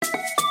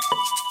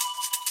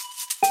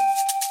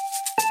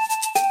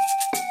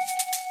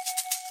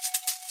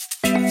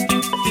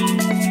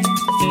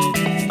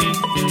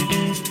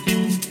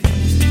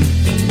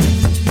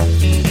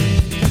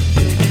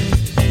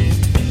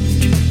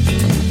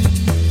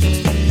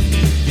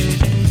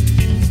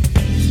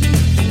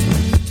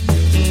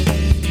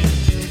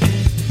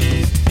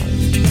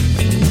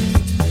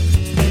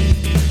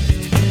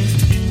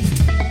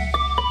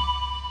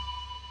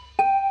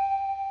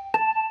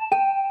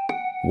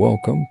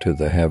Welcome to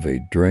the Have a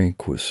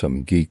Drink with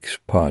Some Geeks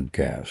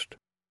podcast.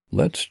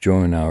 Let's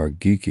join our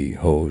geeky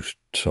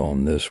hosts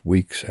on this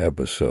week's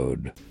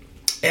episode.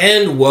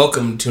 And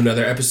welcome to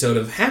another episode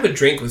of Have a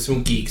Drink with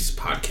Some Geeks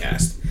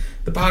podcast.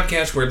 The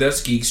podcast where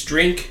us geeks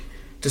drink,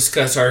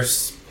 discuss our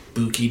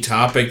spooky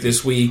topic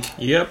this week.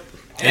 Yep.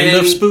 End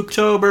of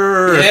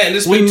Spooktober. Yeah, end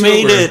of Spooktober. We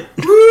made it.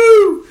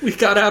 Woo! We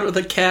got out of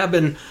the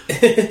cabin.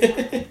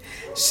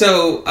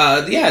 So,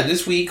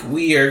 this week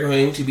we are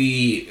going to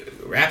be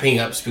wrapping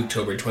up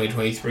Spooktober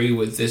 2023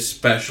 with this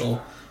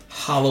special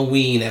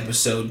Halloween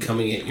episode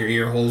coming at your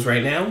ear holes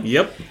right now.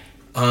 Yep.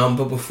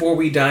 But before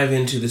we dive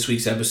into this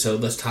week's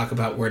episode, let's talk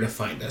about where to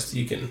find us.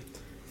 You can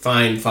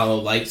follow,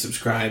 like,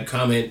 subscribe,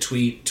 comment,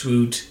 tweet,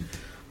 toot,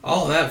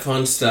 all that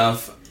fun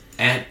stuff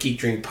at Geek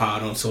Drink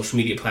Pod on social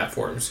media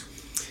platforms.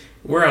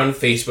 We're on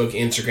Facebook,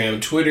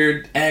 Instagram,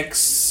 Twitter,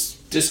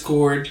 X,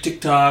 Discord,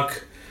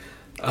 TikTok.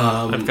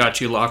 I've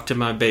got you locked in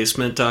my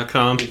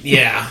basement.com.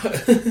 Yeah.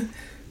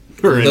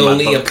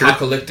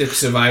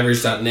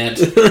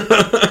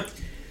 LonelyApocalypticSurvivors.net.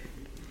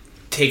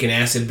 Take an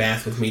acid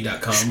bath with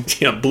me.com.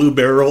 Yeah, Blue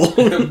Barrel.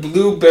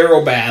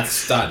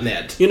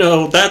 BlueBarrelBaths.net. You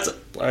know,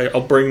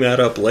 I'll bring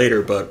that up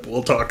later, but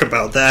we'll talk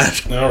about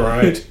that. All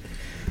right.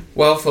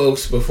 Well,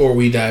 folks, before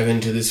we dive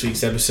into this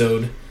week's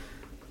episode,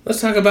 let's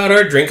talk about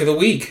our drink of the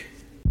week.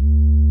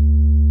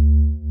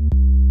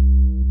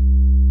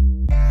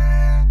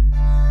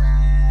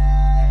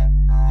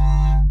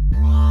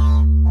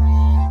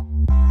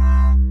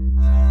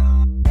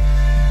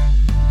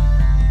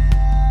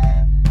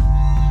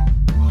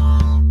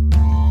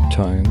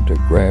 Time to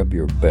grab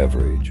your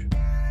beverage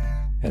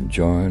and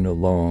join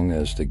along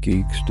as the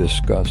geeks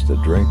discuss the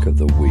drink of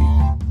the week.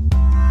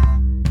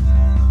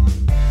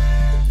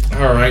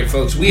 All right,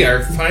 folks, we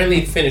are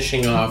finally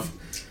finishing off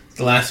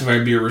the last of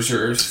our beer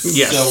reserves.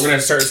 Yes. So we're going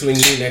to start something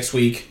new next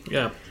week.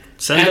 Yeah.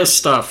 Send us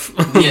stuff.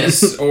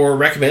 Yes, or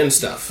recommend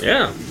stuff.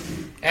 Yeah.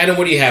 Adam,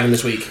 what are you having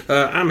this week?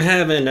 I'm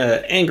having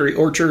Angry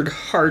Orchard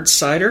Hard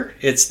Cider.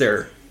 It's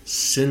their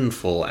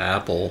Sinful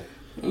Apple.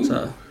 Ooh. It's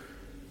a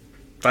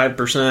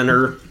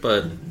 5%er,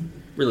 but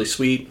really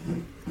sweet.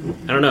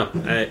 I don't know.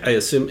 I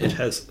assume it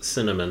has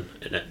cinnamon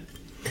in it.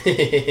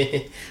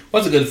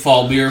 Well, it's a good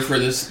fall beer for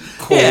this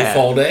cold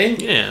fall day.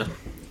 Yeah.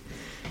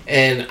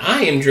 And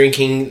I am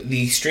drinking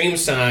the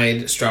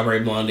Streamside Strawberry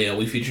Blonde Ale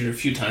we featured a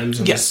few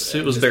times in this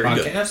very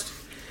podcast.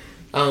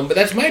 Good. But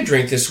that's my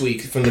drink this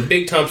week from the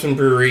Big Thompson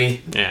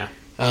Brewery. Yeah.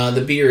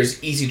 The beer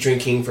is easy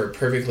drinking for a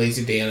perfect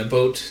lazy day on a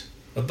boat,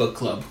 a book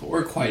club,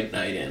 or a quiet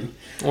night in.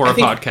 Or a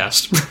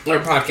podcast. Or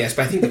a podcast,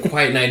 but I think the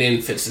quiet night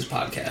in fits this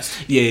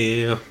podcast.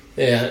 Yeah.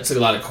 Yeah, it's a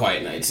lot of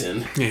quiet nights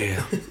in.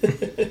 Yeah.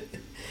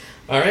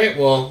 All right,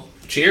 well,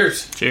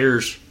 cheers.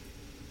 Cheers.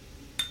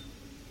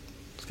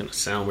 It's going to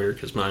sound weird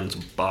because mine's a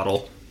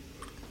bottle.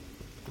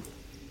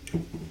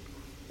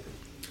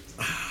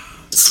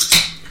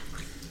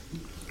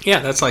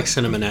 Yeah, that's like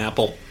cinnamon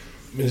apple.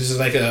 This is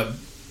like a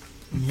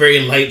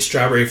very light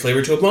strawberry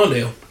flavor to a blonde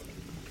ale.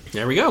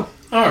 There we go.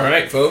 All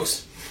right,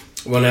 folks.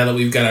 Well, now that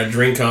we've got our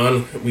drink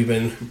on, we've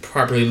been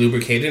properly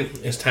lubricated,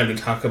 it's time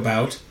to talk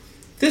about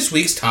this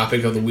week's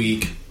topic of the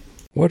week.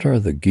 What are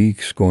the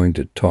geeks going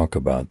to talk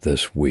about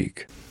this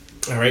week?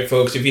 All right,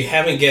 folks, if you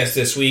haven't guessed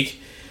this week,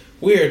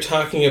 we are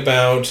talking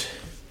about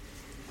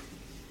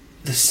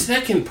the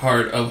second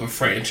part of a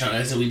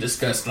franchise that we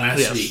discussed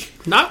last week.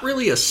 Not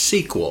really a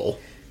sequel.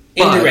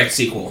 Indirect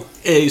sequel.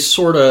 A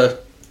sort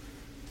of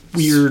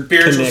weird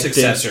spiritual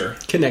successor.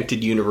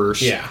 Connected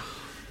universe. Yeah.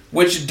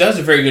 Which does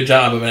a very good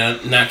job of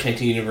not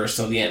connecting the universe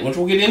till the end, which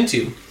we'll get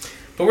into.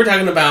 But we're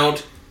talking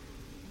about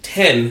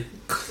 10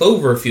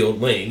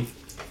 Cloverfield Lane.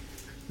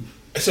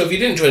 So if you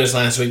didn't join us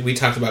last week, we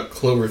talked about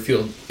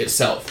Cloverfield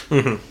itself.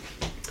 Mm-hmm.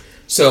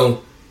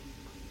 So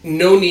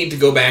no need to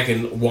go back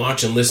and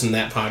watch and listen to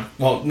that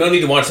Well, no need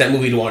to watch that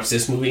movie to watch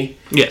this movie.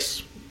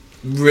 Yes.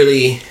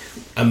 Really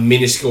a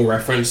minuscule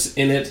reference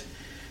in it.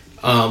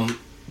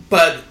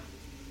 But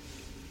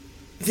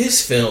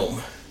this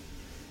film...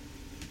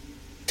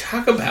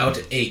 Talk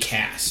about a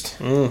cast.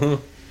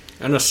 Mm-hmm.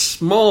 And a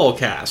small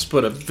cast,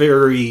 but a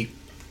very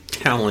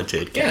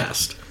talented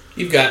cast.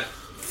 You've got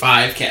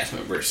 5 cast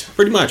members.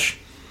 Pretty much.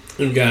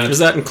 You've got... Is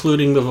that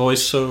including the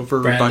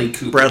voiceover by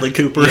Cooper. Bradley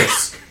Cooper?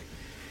 Yes.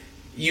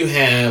 You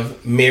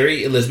have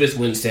Mary Elizabeth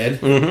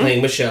Winstead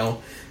playing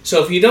Michelle.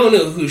 So if you don't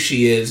know who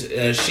she is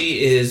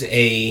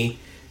a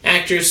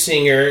actress,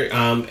 singer,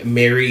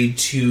 married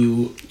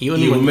to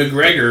Ewan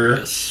McGregor.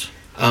 Yes.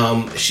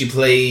 She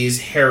plays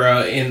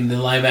Hera in the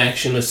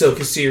live-action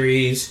Ahsoka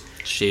series.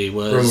 She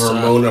was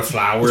Ramona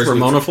Flowers. We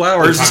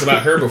talked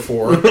about her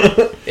before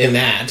in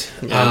that.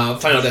 Yeah.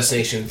 Final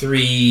Destination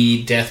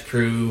 3, Death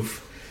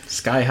Proof,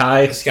 Sky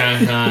High,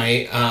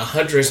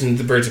 Huntress and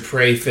the Birds of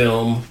Prey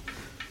film.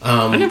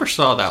 I never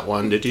saw that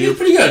one. Did you? Yeah,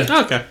 pretty good.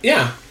 Oh, okay.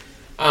 Yeah.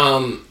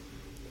 A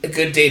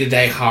Good Day to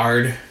Die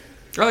Hard.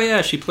 Oh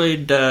yeah, she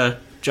played John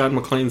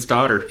McClane's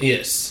daughter.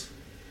 Yes.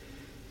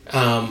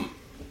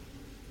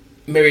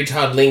 Mary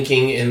Todd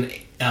Lincoln in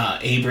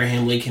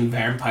Abraham Lincoln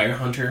Vampire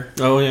Hunter.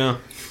 Oh, yeah.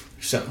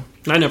 So.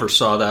 I never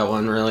saw that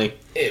one, really.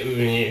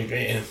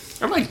 I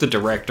like the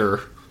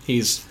director.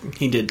 He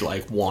did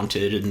like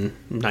Wanted and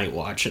Night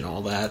Watch and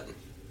all that.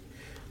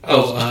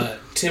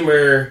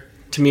 Timur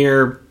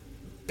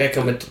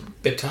Bekmambetov?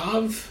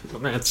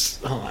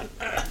 That's hold on.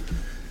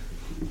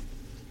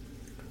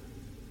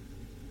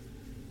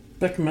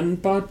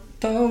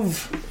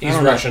 Bekmambetov. He's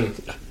Russian.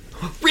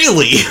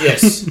 Really?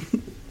 Yes.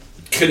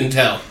 Couldn't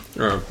tell.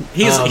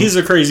 He's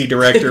a crazy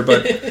director,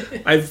 but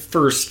I've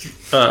first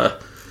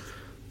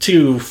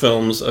two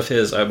films of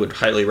his I would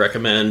highly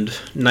recommend: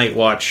 Night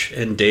Watch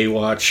and Day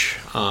Watch.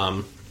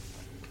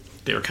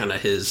 They were kind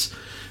of his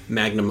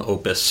magnum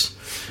opus,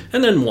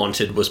 and then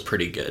Wanted was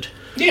pretty good.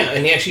 Yeah,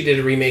 and he actually did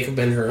a remake of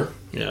Ben-Hur.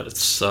 Yeah, that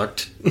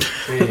sucked.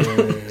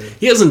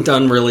 He hasn't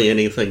done really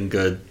anything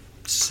good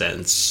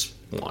since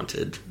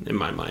Wanted, in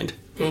my mind.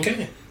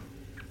 Okay.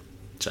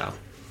 So.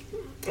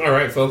 All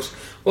right, folks.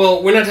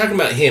 Well, we're not talking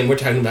about him. We're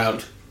talking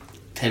about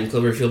 10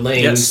 Cloverfield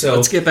Lane. Yes, so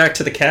let's get back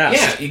to the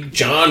cast. Yeah,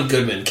 John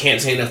Goodman. Can't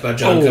say enough about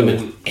John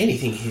Goodman.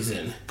 Anything he's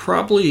in.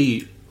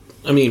 Probably,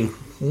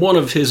 one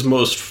of his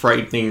most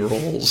frightening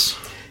roles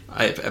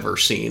I've ever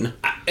seen.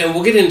 And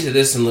we'll get into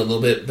this in a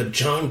little bit, but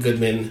John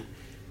Goodman,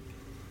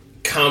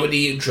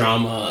 comedy,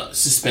 drama,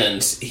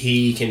 suspense,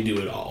 he can do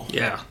it all.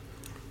 Yeah.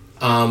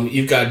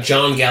 You've got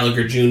John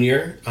Gallagher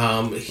Jr.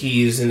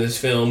 He's in this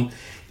film.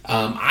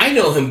 I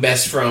know him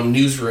best from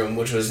Newsroom,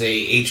 which was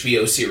a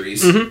HBO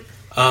series.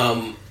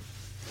 Mm-hmm.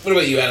 What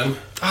about you, Adam?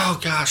 Oh,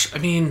 gosh.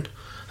 I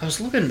was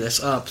looking this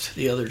up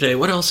the other day.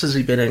 What else has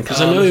he been in? Because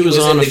I know he was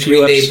on in a the few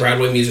Green Day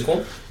Broadway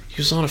musical. He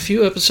was on a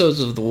few episodes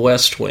of The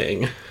West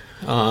Wing.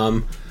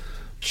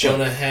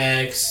 Jonah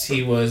Hex.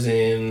 He was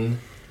in...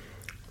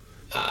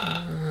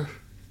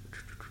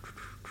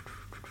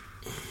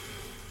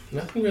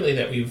 nothing really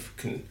that we've...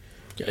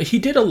 He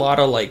did a lot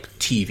of,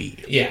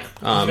 TV. Yeah.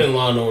 He's been in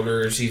Law &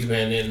 Orders. He's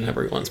been in...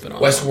 Everyone's been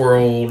on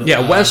Westworld.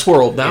 Yeah,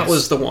 Westworld. That yes.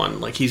 was the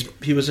one.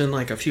 He was in,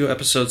 a few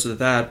episodes of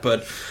that.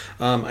 But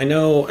I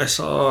know I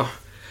saw...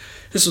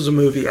 This was a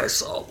movie I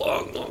saw a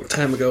long, long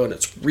time ago, and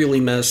it's really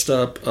messed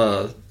up.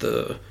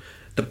 The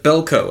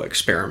Belko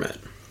Experiment.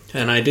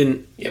 And I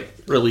didn't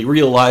really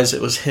realize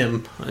it was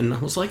him. And I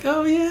was like,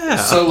 oh, yeah.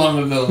 So long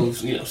ago,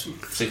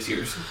 6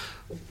 years.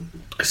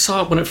 I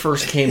saw it when it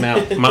first came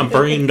out. My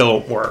brain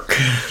don't work.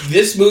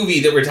 This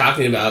movie that we're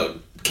talking about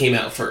came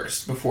out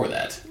first, before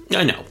that.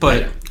 I know,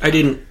 but I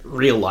didn't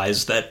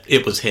realize that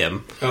it was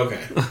him.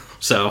 Okay.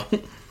 So,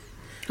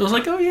 I was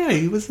like, oh yeah,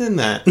 he was in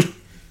that.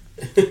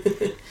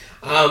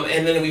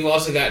 And then we've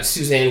also got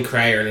Suzanne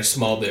Cryer in a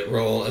small bit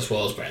role, as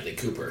well as Bradley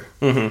Cooper.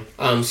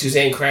 Mm-hmm.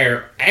 Suzanne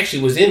Cryer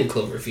actually was in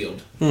Cloverfield.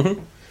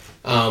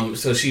 Mm-hmm.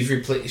 So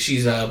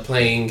she's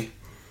playing...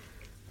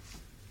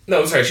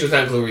 No, sorry, she was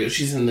not in Cloverfield.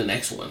 She's in the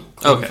next one,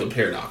 Cloverfield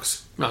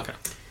Paradox. Okay.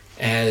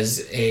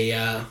 As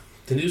the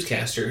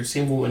newscaster,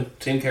 same woman,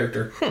 same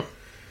character.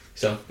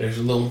 So there's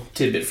a little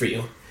tidbit for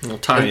you. A little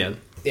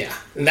tie-in. Yeah,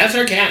 and that's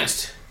our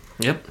cast.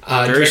 Yep.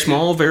 Very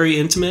small, very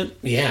intimate.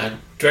 Yeah,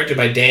 directed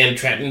by Dan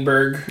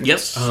Trachtenberg.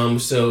 Yes.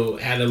 So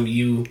Adam,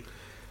 you,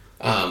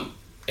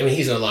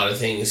 he's in a lot of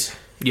things.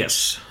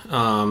 Yes.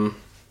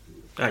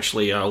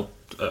 Actually, I'm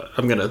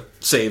gonna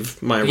save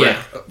my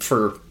rep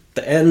for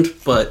the end,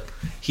 but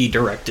he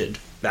directed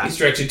that. He's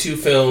directed 2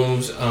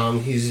 films.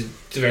 He's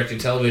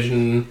directed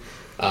television,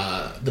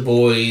 The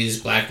Boys,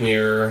 Black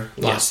Mirror,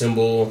 Lost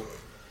Symbol.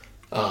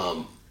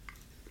 Got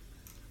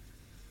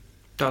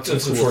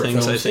some cool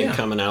things, I think,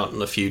 coming out in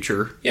the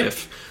future,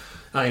 if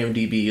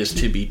IMDb is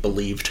to be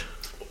believed.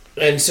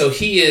 And so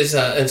he is,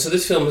 and so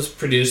this film was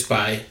produced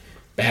by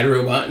Bad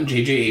Robot and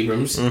J.J.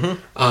 Abrams.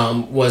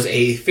 Mm-hmm. Was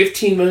a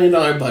 $15 million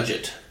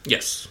budget.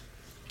 Yes.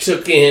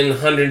 Took in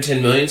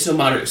 $110 million, so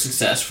moderate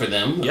success for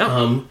them.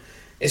 Yeah.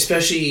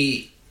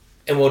 Especially,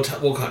 and we'll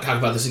talk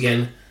about this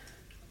again,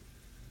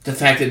 the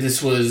fact that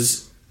this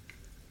was,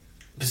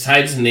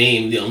 besides the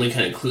name, the only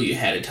kind of clue you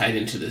had it tied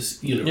into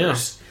this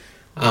universe.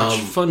 Yeah.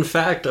 Fun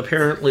fact,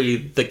 apparently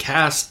the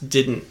cast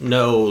didn't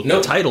know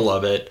the title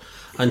of it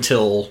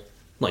until,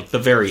 the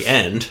very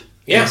end.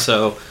 Yeah. And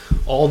so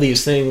all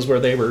these things where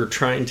they were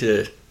trying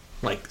to,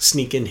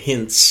 sneak in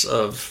hints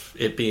of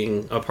it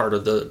being a part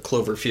of the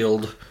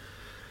Cloverfield.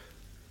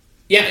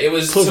 Yeah, it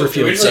was.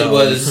 Cloverfield. So originally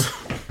was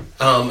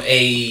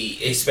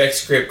a spec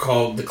script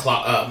called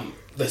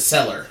The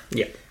Cellar.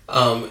 Yeah.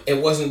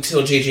 It wasn't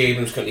until J.J.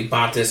 Abrams' company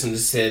bought this and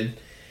just said,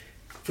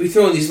 if we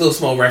throw in these little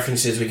small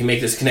references, we can make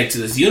this connect to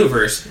this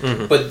universe.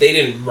 Mm-hmm. But they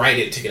didn't write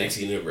it to connect to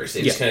the universe.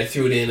 They just kind of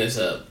threw it in as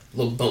a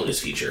little bonus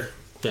feature.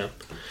 Yeah.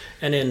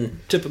 And in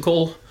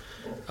typical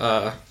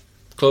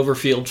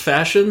Cloverfield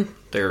fashion,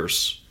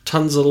 there's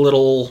tons of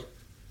little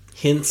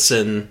hints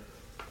and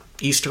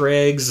Easter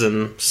eggs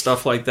and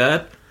stuff like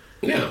that.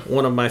 Yeah.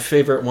 One of my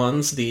favorite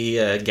ones,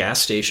 the gas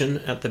station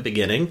at the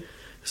beginning,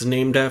 is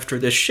named after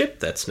this ship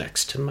that's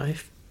next to my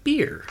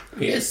beer.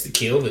 Yes, the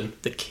Kelvin.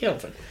 The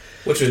Kelvin.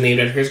 Which was named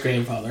after his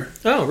grandfather.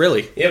 Oh,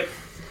 really? Yep.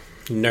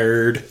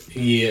 Nerd.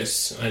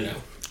 Yes, I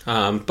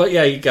know. But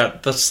yeah, you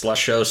got the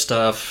Slush Show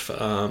stuff,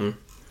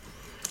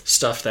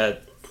 stuff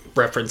that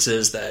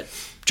references that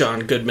John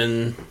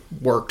Goodman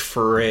worked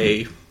for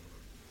a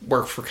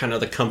work for kind of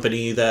the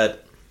company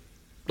that,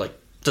 like,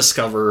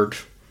 discovered,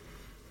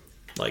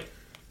 like,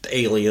 the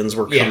aliens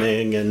were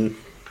coming, and...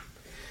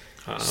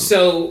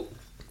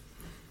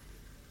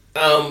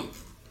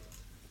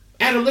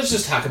 Adam, let's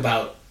just talk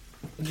about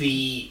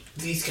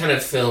these kind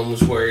of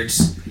films where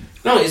it's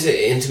not only is it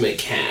an intimate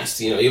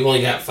cast. You know, you've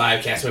only got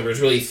 5 cast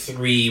members, really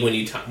 3 when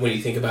you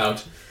think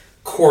about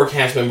core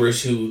cast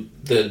members who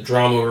the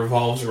drama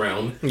revolves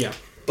around. Yeah,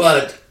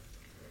 but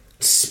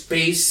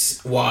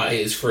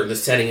space-wise for the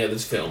setting of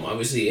this film,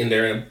 obviously,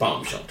 they're in a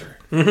bomb shelter.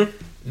 Mm-hmm.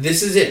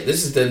 This is it.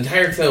 This is the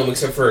entire film,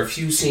 except for a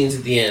few scenes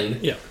at the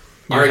end. Yeah,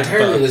 are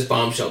entirely in this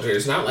bomb shelter.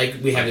 It's not like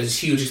we have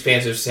this huge,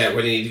 expansive set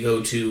where they need to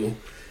go to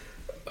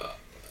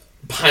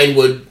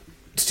Pinewood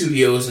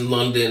Studios in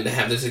London to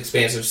have this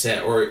expansive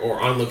set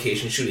or on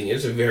location shooting.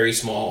 It's a very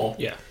small,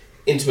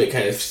 intimate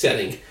kind of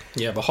setting.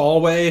 You have a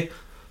hallway,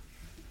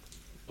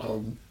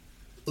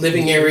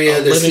 living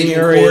area, the sleeping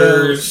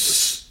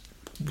quarters,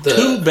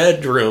 2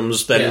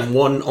 bedrooms that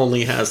one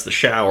only has the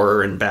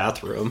shower and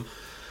bathroom,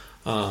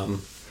 and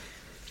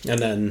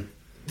then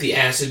the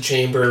acid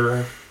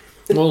chamber.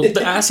 Well,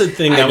 the acid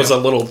thing, that was a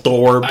little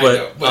door,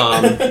 but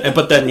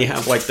but then you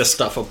have, like, the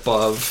stuff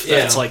above.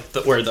 That's, like,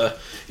 where the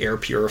air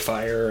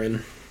purifier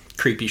and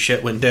creepy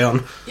shit went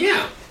down.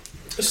 Yeah.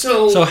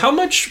 So how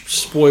much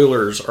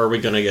spoilers are we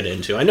going to get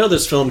into? I know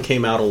this film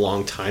came out a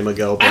long time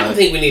ago, but... I don't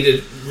think we need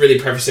to really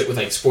preface it with,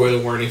 like,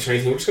 spoiler warnings or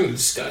anything. We're just going to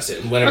discuss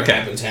it, and whatever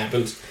happens.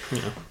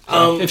 Yeah.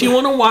 If you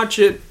want to watch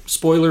it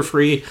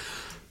spoiler-free,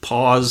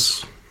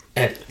 pause...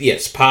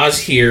 Pause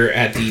here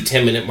at the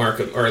 10-minute mark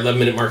or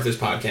 11-minute mark of this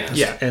podcast.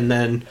 Yeah, and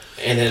then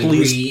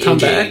please come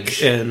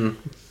back and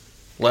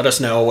let us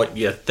know what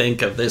you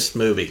think of this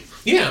movie.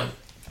 Yeah.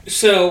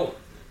 So,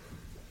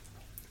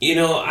 you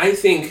know, I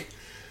think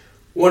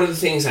one of the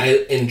things I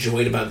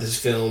enjoyed about this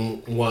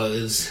film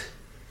was,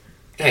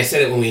 and I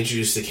said it when we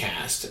introduced the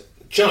cast,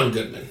 John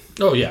Goodman.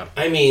 Oh, yeah.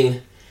 I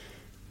mean,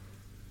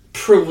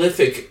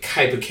 prolific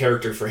type of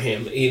character for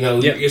him. You know,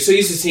 you're so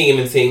used to seeing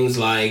him in things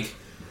like,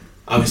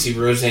 obviously,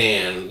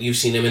 Roseanne. You've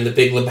seen him in The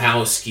Big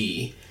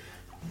Lebowski.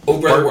 Oh,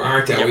 Brother, Where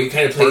Art Thou? Where he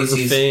kind of plays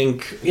these...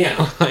 Think.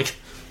 Yeah.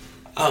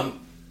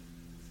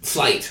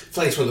 Flight.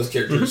 Flight's one of those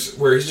characters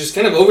where he's just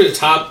kind of over the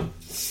top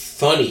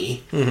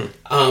funny.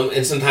 Mm-hmm.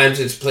 And sometimes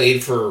it's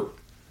played for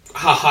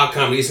ha-ha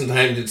comedy.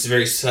 Sometimes it's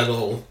very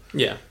subtle.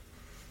 Yeah.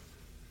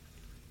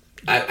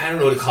 I don't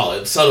know what to call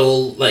it.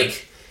 Subtle,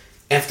 like,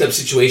 effed up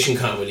situation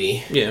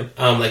comedy. Yeah.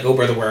 Like Oh,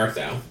 Brother, Where Art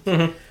Thou?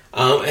 Mm-hmm.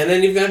 And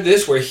then you've got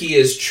this where he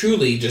is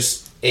truly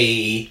just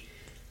he's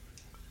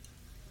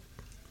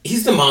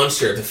the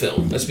monster of the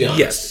film, let's be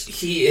honest. Yes.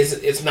 He is.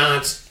 It's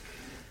not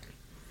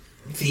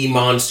the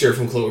monster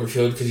from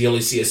Cloverfield because you only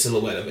see a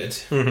silhouette of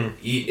it. Mm-hmm.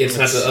 It's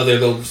not the other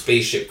little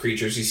spaceship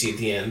creatures you see at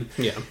the end.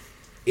 Yeah.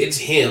 It's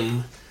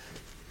him.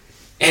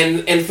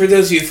 And for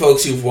those of you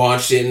folks who've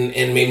watched it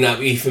and maybe not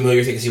be familiar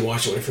with it because you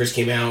watched it when it first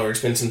came out or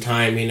spent some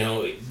time, you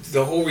know,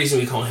 the whole reason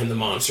we call him the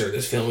monster of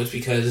this film is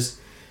because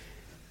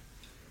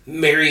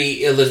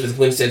Mary Elizabeth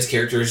Winstead's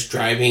character is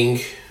driving.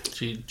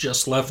 She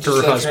just left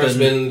her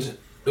husband.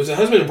 It was a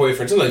husband and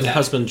boyfriend, something like that.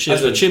 Husband.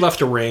 She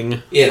left a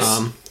ring.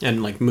 Yes.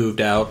 And, like, moved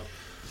out.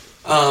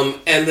 And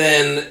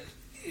then...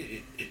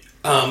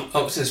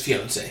 it says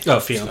fiance. Oh,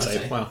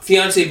 fiance. Wow.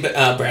 Fiance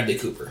Bradley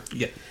Cooper.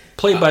 Yeah.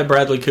 Played by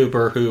Bradley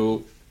Cooper,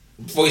 who...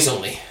 Voice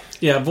only.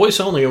 Yeah, voice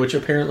only, which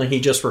apparently he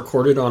just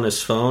recorded on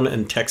his phone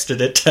and texted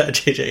it to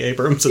J.J.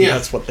 Abrams, and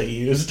that's what they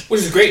used.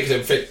 Which is great, because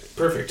it fit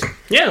perfect.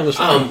 Yeah, it was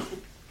fun.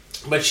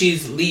 But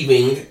she's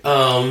leaving.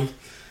 There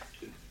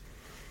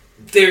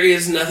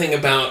is nothing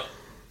about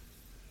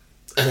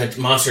a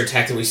monster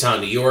attack that we saw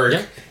in New York.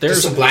 Yeah,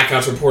 there's some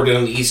blackouts reported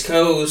on the East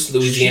Coast,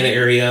 Louisiana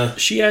area.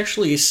 She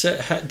actually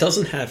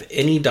doesn't have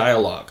any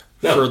dialogue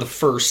for the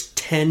first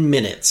 10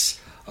 minutes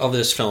of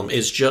this film.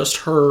 It's just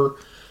her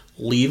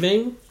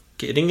leaving,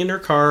 getting in her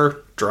car,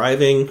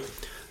 driving,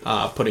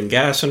 putting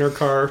gas in her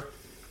car,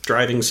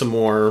 driving some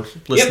more,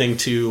 listening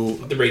to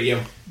the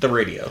radio.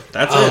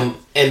 That's it.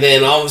 And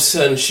then all of a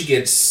sudden she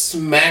gets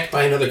smacked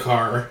by another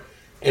car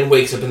and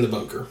wakes up in the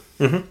bunker.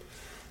 Mm-hmm.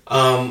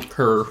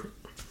 Her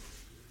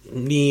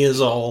knee is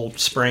all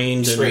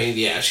sprained.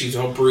 She's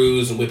all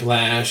bruised and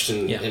whiplashed.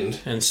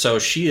 And so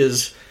she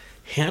is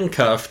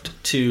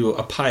handcuffed to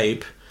a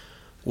pipe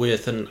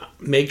with a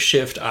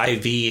makeshift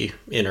IV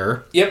in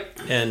her. Yep.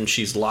 And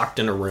she's locked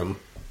in a room.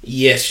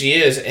 Yes, she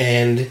is.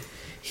 And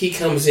he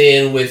comes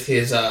in with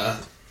his... to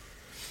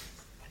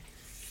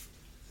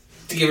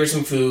give her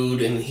some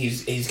food, and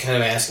he's kind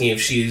of asking if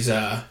she's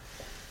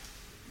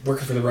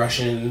working for the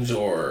Russians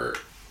or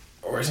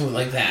something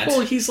like that.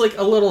 Well, he's like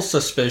a little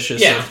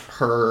suspicious of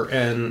her,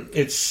 and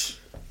it's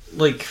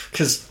like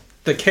because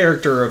the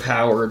character of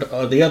Howard.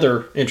 The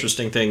other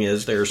interesting thing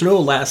is there's no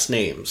last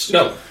names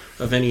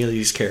of any of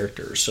these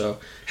characters. So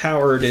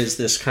Howard is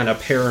this kind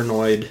of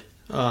paranoid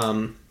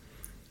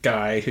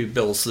guy who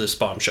builds this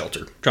bomb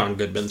shelter. John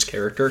Goodman's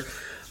character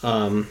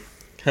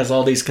has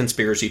all these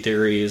conspiracy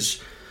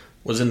theories.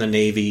 Was in the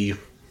Navy,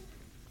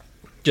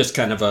 just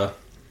kind of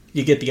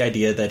you get the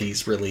idea that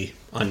he's really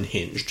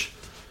unhinged.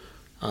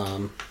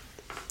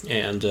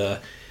 And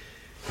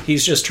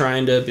he's just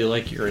trying to be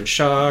like, you're in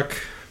shock,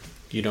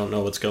 you don't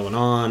know what's going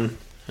on,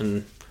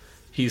 and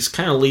he's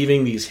kind of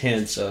leaving these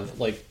hints of,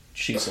 like,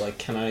 she's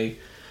like, I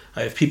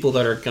have people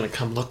that are going to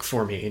come look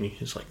for me, and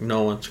he's like,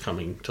 no one's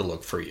coming to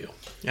look for you.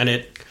 And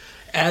it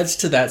adds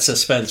to that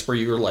suspense where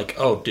you're like,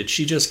 oh, did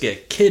she just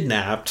get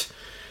kidnapped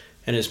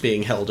and is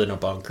being held in a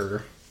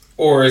bunker?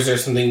 Or is there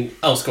something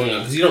else going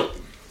on? Because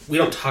we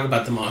don't talk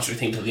about the monster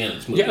thing till the end of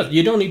this movie. Yeah,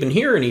 you don't even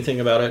hear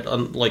anything about it,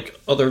 like,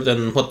 other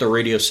than what the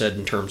radio said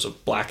in terms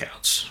of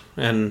blackouts.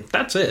 And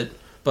that's it.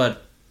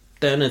 But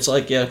then it's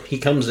like, yeah, he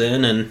comes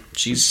in and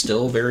she's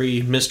still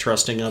very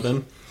mistrusting of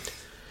him.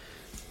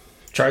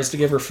 Tries to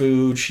give her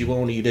food, she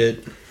won't eat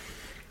it.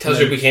 Tells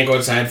her we can't go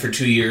outside for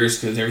 2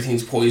 years because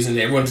everything's poisoned,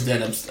 everyone's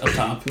dead up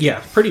top.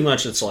 Yeah, pretty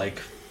much it's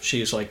like,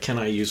 she's like, can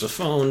I use a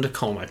phone to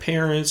call my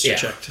parents to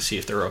check to see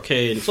if they're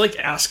okay? And it's like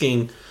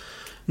asking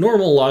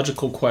normal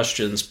logical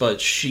questions, but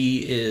she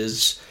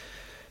is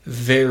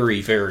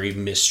very, very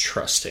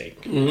mistrusting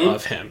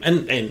of him.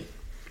 And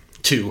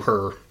to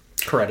her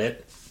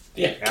credit,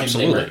 yeah,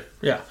 absolutely.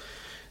 Yeah.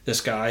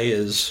 This guy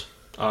is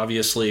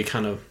obviously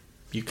kind of,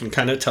 you can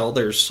kind of tell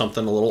there's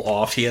something a little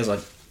off. He has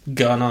a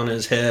gun on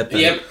his hip.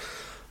 And, yep.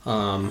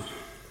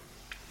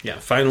 Yeah,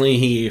 finally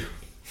he,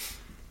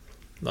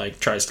 like,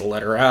 tries to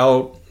let her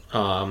out,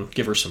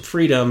 give her some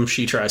freedom.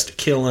 She tries to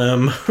kill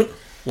him.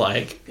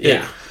 Like,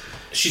 yeah.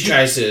 She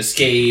tries to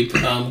escape,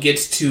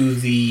 gets to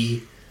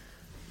the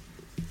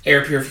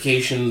air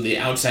purification, the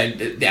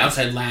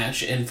outside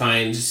latch, and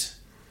finds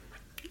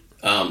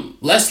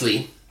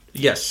Leslie.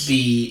 Yes.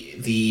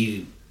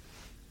 The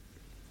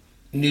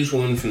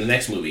newswoman from the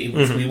next movie,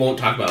 which we won't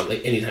talk about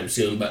like anytime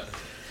soon, but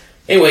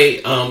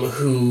anyway,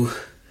 who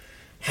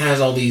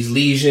has all these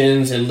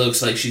lesions and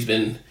looks like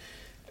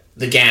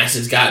the gas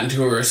has gotten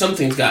to her or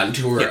something's gotten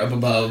to her up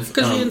above.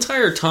 Because the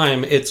entire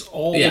time it's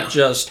all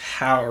just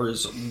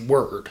Howard's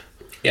word.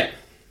 Yeah.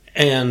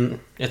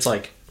 And it's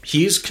like,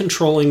 he's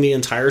controlling the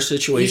entire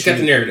situation. He's got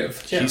the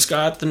narrative. Yeah. He's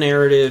got the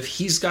narrative.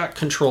 He's got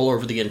control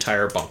over the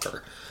entire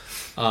bunker.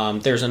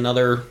 There's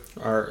another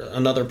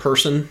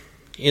person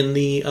in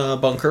the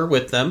bunker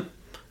with them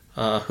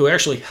who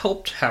actually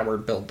helped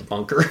Howard build the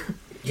bunker.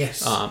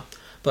 Yes.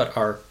 But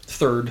our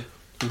third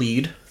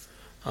lead,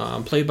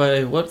 played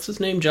by, what's his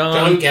name?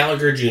 John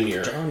Gallagher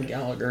Jr. John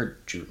Gallagher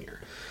Jr.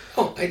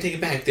 Oh, I take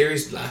it back. There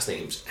is last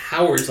names.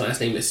 Howard's last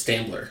name is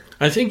Stambler.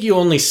 I think you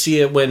only see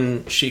it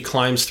when she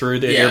climbs through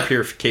the air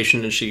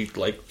purification and she,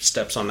 like,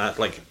 steps on that,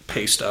 like,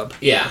 pay stub.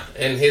 Yeah,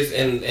 and his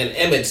and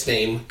Emmett's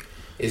name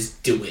is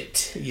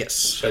DeWitt.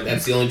 Yes. But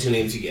that's the only two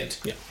names you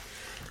get. Yeah.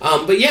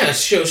 But yeah,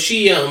 so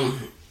she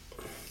kind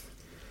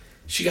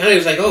of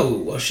was like, oh,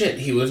 well, shit,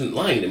 he wasn't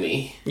lying to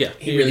me. Yeah.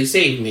 He really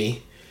saved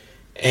me.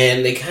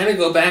 And they kind of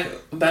go back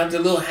about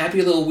their little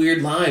happy little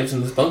weird lives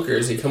in this bunker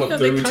as they come up with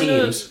their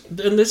routines.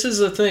 And this is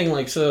the thing,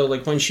 like, so,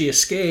 like, when she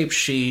escaped,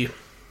 she,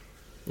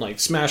 like,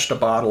 smashed a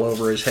bottle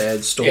over his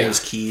head, stole his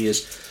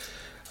keys,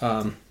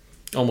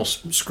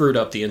 almost screwed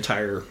up the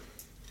entire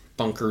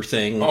bunker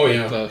thing. Oh,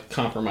 yeah.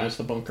 Compromised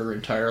the bunker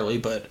entirely,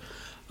 but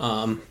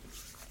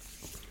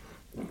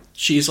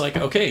she's like,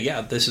 okay,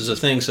 yeah, this is a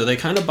thing. So they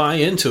kind of buy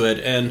into it,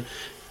 and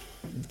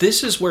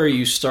this is where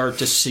you start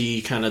to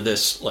see kind of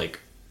this, like,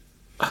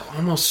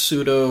 almost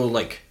pseudo,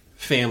 like,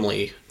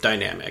 family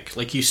dynamic.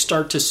 Like, you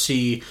start to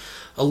see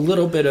a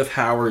little bit of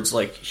Howard's,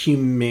 like,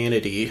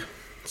 humanity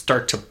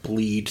start to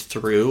bleed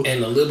through.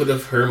 And a little bit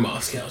of her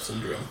Moscow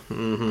syndrome.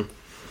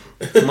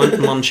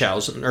 Mm-hmm.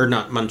 Munchausen, or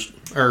not Munch,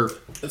 or...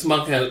 It's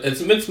Moscow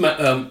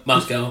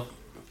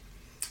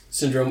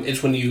syndrome.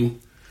 It's when you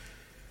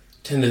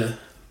tend to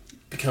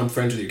become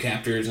friends with your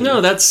captors. No,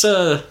 that's,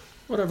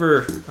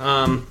 whatever,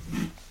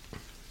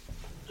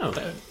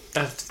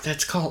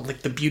 That's called,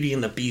 like, the Beauty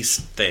and the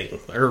Beast thing.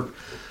 Or,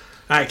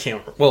 I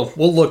can't... Well,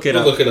 we'll look it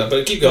up. We'll look it up,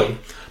 but keep going.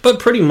 But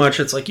pretty much,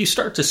 it's like, you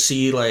start to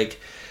see, like,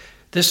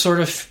 this sort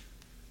of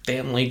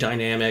family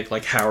dynamic,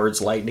 like,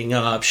 Howard's lightening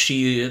up.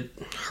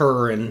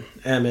 Her and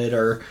Emmett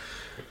are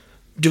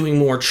doing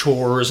more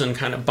chores and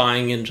kind of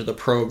buying into the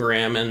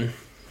program. And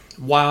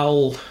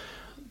while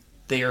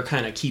they are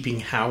kind of keeping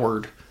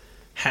Howard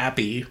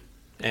happy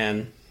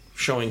and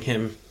showing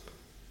him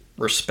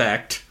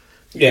respect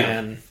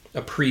and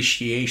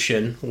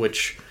appreciation,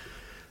 which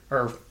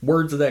are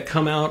words that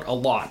come out a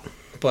lot,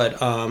 but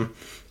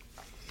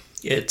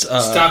it's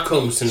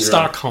Stockholm syndrome.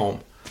 Stockholm.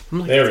 I'm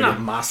like, it's not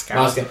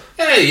Moscow.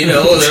 Hey,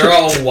 they're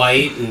all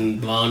white and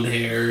blonde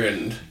hair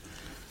and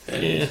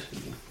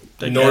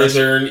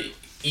northern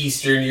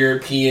Eastern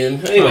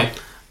European. Anyway,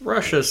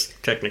 Russia's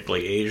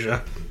technically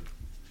Asia.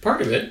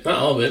 Part of it, not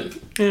all of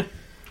it. Yeah,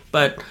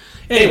 but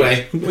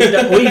anyway,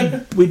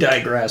 we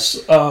digress.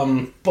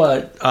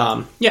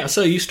 Yeah,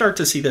 so you start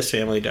to see this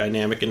family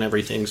dynamic and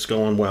everything's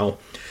going well.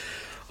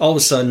 All of a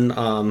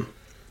sudden,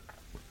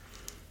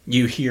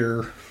 you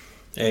hear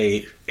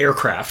a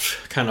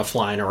aircraft kind of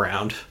flying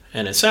around,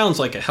 and it sounds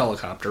like a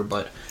helicopter,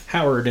 but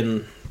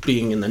Howard,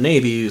 being in the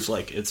Navy, is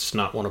like, it's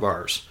not one of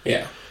ours.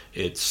 Yeah.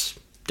 It's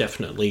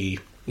definitely...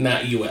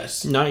 Not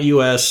U.S. Not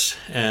U.S.,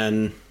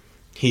 and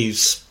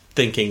he's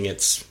thinking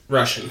it's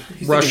Russian.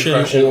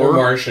 Russian or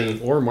Martian.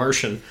 Or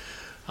Martian.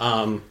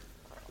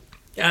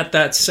 At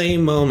that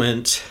same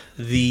moment,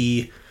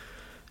 the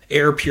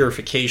air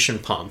purification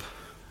pump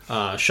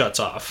shuts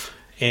off.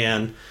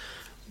 And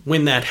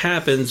when that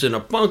happens in a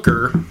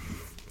bunker,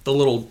 the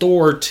little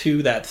door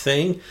to that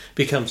thing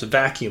becomes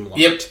vacuum locked.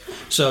 Yep.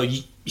 So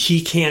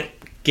he can't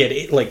get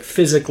it, like,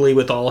 physically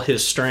with all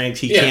his strength.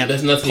 He can't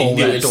there's nothing pull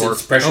you can do. that door.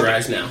 It's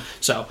pressurized now.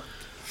 So,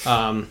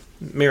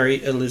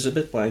 Mary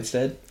Elizabeth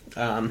Winstead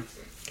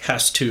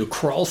has to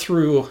crawl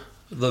through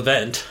the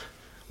vent,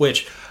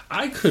 which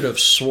I could have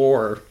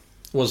swore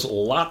was a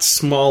lot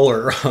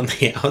smaller on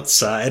the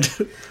outside.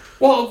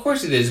 Well, of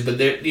course it is, but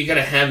you got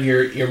to have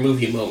your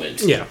movie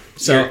moment. Yeah.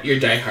 So your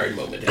Die Hard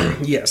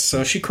moment. Yes.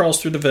 So she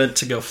crawls through the vent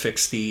to go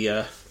fix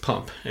the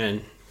pump,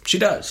 and she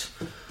does.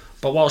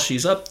 But while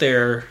she's up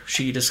there,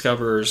 she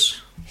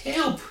discovers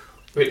help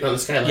right on the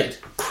skylight.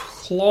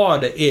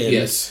 Clawed in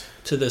Yes.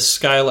 to this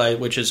skylight,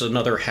 which is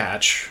another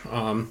hatch,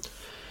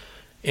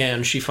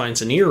 and she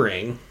finds an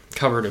earring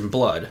covered in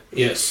blood.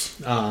 Yes.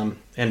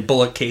 And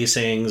bullet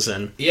casings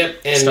and yep,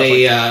 and stuff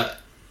they like that.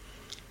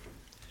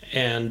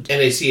 And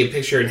they see a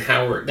picture in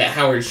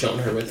Howard's shown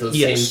her with those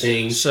same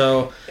things.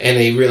 So, and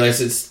they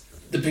realize it's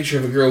the picture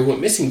of a girl who went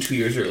missing 2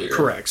 years earlier.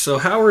 Correct. So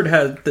Howard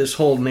had this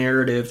whole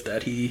narrative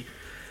that he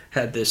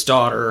had this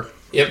daughter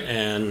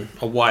and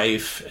a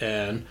wife,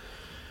 and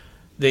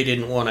they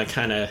didn't want to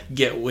kind of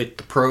get with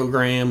the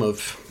program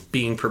of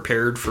being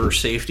prepared for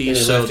safety. And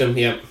they left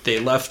him, they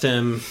left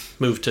him,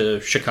 moved to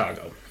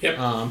Chicago. Yep.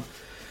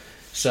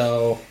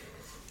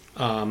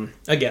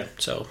 Again,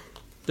 so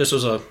this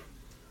was a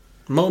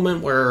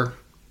moment where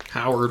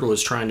Howard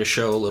was trying to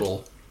show a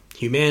little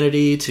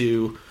humanity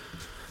to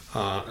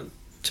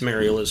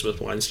Mary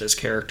Elizabeth Winstead's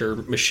character,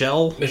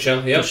 Michelle.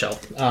 Michelle, yep. Michelle.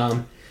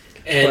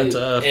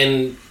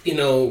 And you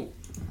know,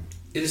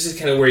 this is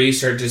kind of where you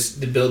start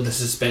to build the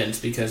suspense,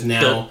 because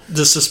now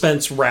the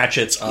suspense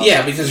ratchets up.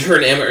 Yeah, because her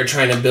and Emmett are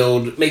trying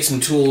to make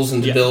some tools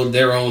and to build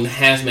their own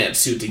hazmat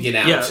suit to get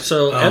out. Yeah,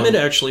 so Emmett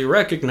actually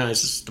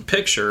recognizes the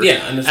picture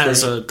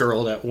as a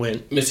girl that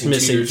went missing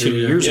 2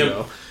 years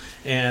ago.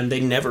 And they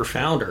never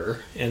found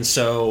her. And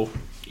so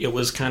it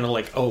was kind of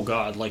like, oh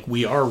God, like,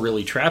 we are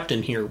really trapped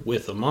in here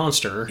with a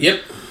monster.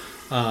 Yep.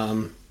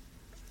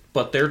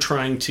 But they're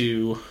trying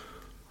to...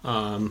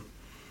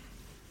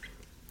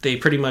 they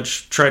pretty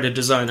much try to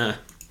design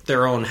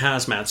their own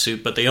hazmat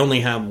suit, but they only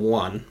have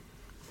one.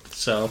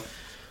 So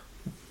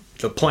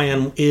the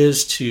plan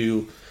is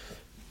to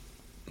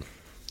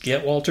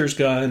get Walter's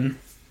gun,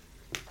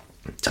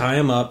 tie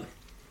him up.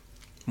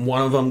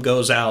 One of them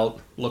goes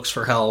out, looks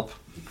for help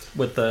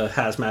with the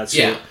hazmat suit.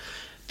 Yeah.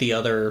 The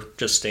other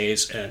just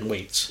stays and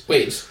waits.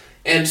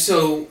 And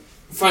so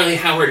finally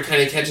Howard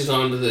kind of catches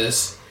on to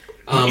this.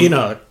 In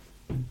a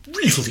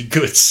really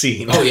good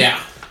scene. Oh,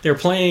 yeah. They're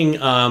playing,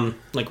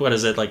 what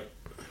is it, like...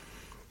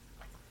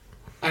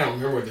 I don't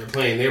remember what they're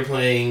playing. They're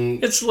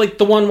playing... It's like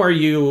the one where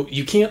you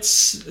can't...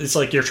 It's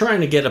like you're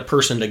trying to get a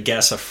person to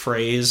guess a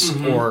phrase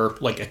or,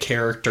 like, a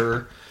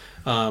character.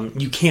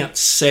 You can't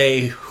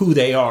say who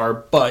they are,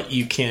 but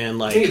you can,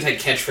 like... I think it's like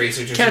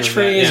catchphrases or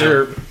catchphrase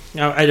something like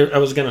that. Or... I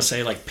was going to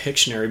say, like,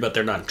 Pictionary, but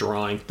they're not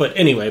drawing. But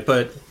anyway,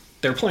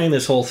 they're playing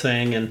this whole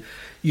thing, and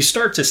you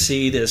start to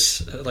see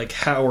this, like,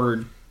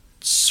 Howard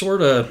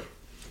sort of...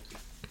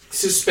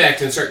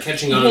 suspect and start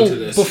catching on to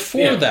this.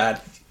 Before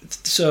that,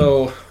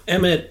 so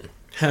Emmett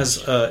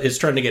is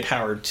trying to get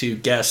Howard to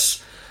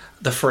guess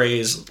the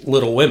phrase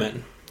 "Little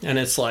Women," and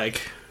it's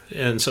like,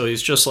 and so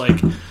he's just like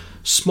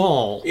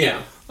small,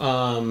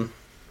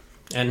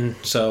 and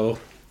so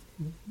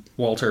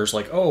Walter's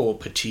like, oh,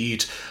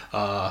 petite,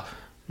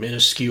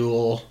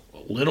 minuscule,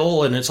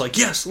 little, and it's like,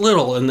 yes,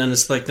 little, and then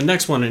it's like the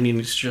next one, and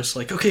he's just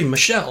like, okay,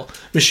 Michelle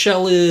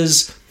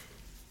is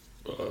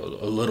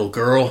a little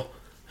girl,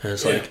 and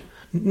it's like,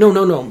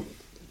 no,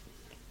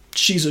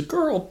 she's a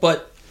girl,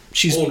 but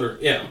she's older.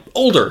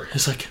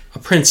 It's like a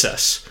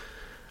princess.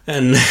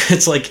 And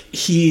it's like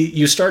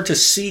you start to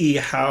see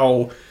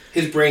how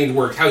his brain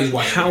works, how he's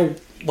wired. How,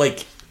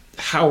 like,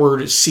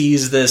 Howard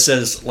sees this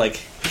as, like,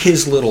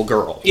 his little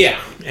girl.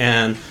 Yeah.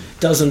 And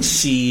doesn't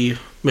see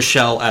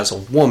Michelle as a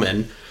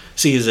woman,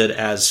 sees it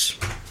as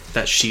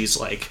that she's,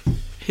 like,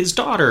 his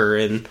daughter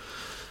and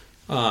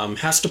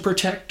has to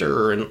protect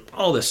her and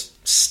all this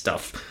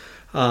stuff.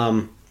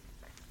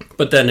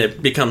 But then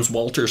it becomes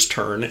Walter's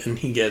turn, and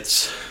he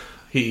gets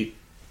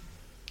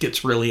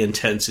really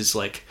intense. He's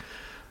like,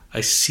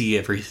 I see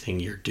everything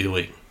you're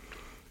doing.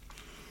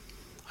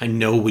 I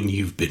know when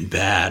you've been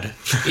bad.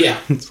 Yeah.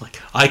 It's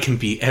like, I can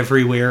be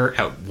everywhere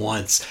at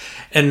once.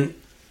 And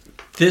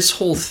this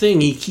whole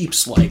thing, he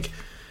keeps, like,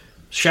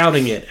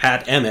 shouting it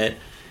at Emmett,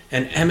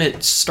 and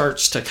Emmett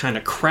starts to kind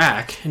of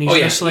crack, and he's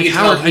just like,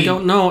 Howard, I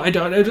don't know. I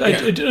don't.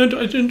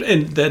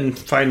 And then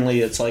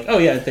finally it's like, oh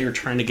yeah, they were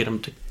trying to get him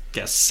to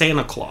guess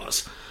Santa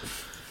Claus.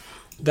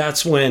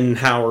 That's when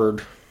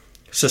Howard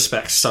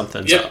suspects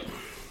something's up.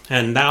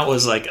 And that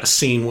was like a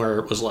scene where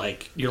it was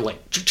like, you're like,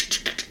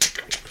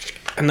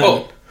 and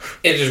then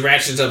it just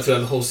ratchets up throughout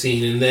the whole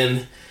scene, and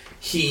then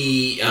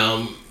he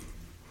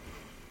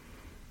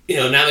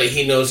now that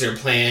he knows their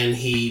plan,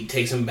 he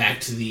takes them back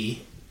to the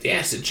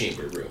acid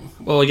chamber room.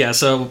 Well, yeah,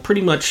 so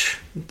pretty much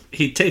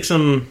he takes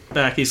them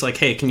back. He's like,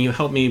 hey, can you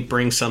help me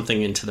bring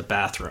something into the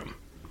bathroom?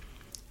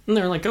 And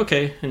they're like,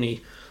 okay. And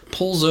he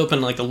pulls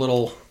open like a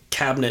little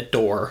cabinet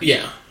door.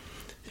 Yeah.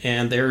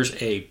 And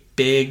there's a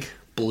big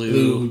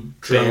blue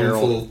drum barrel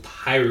full of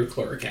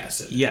hydrochloric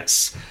acid.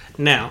 Yes.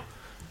 Now,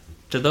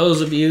 to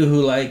those of you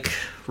who like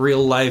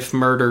real life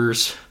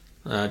murders,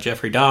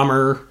 Jeffrey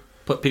Dahmer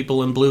put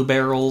people in blue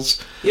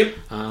barrels. Yep.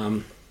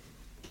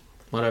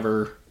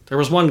 Whatever. There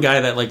was one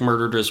guy that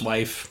murdered his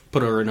wife,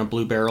 put her in a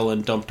blue barrel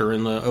and dumped her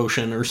in the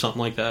ocean or something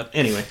like that.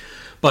 Anyway,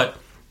 but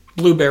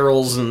blue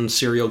barrels and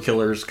serial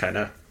killers kind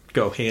of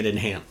go hand in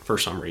hand for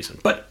some reason.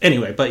 But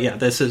anyway, yeah,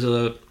 this is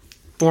a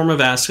form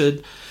of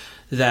acid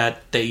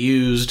that they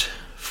used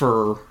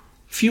for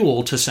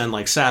fuel to send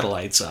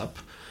satellites up,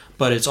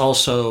 but it's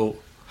also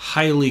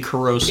highly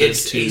corrosive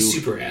It's a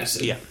super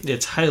acid. Yeah,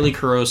 it's highly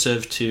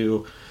corrosive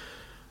to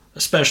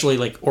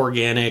especially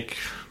organic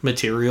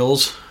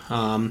materials.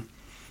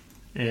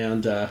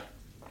 And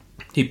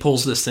he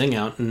pulls this thing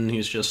out, and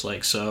he's just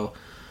so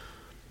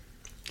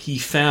he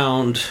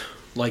found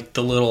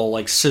the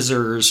little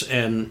scissors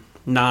and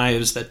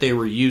knives that they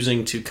were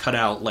using to cut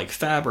out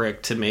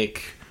fabric to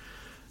make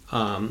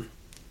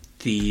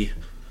the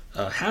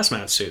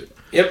hazmat suit.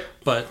 Yep.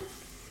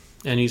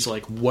 And he's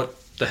like, what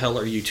the hell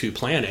are you two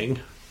planning?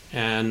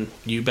 And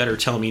you better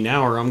tell me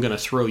now, or I'm going to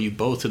throw you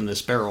both in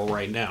this barrel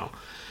right now.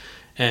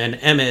 And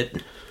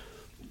Emmett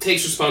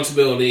takes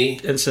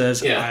responsibility and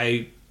says,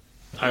 yeah.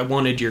 I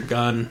wanted your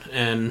gun,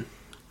 and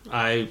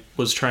I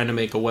was trying to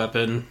make a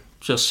weapon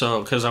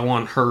because I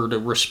want her to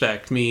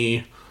respect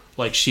me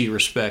like she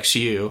respects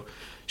you.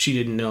 She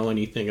didn't know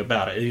anything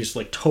about it. And he's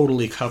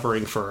totally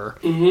covering for her.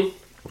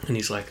 Mm-hmm. And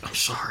he's like, I'm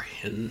sorry.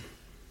 And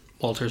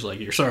Walter's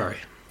like, you're sorry.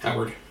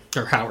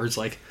 Howard's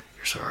like,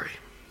 you're sorry.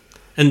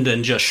 And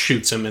then just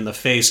shoots him in the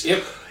face.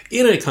 Yep.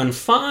 In a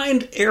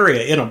confined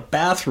area, in a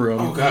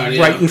bathroom, oh, God,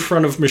 yeah. right in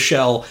front of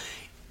Michelle.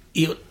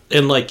 And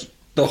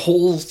the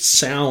whole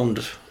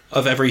sound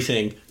of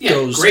everything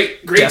goes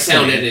great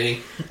sound editing.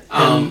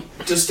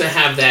 Just to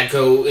have that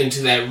go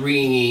into that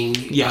ringing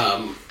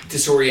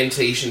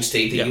disorientation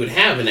state that you would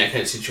have in that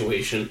kind of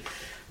situation.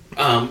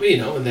 And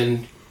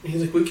then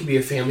he's like, we could be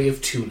a family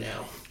of two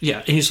now. Yeah,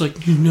 and he's like,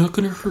 he's not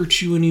going to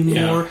hurt you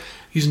anymore. Yeah.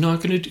 He's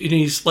not going to... And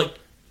he's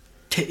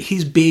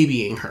he's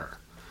babying her.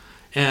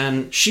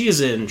 And she is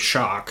in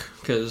shock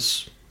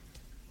because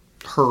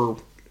her,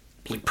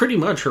 pretty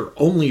much her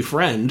only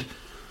friend,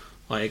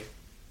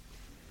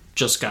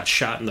 just got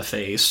shot in the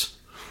face.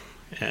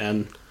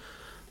 And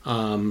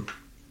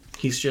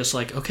he's just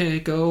like, okay,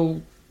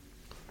 go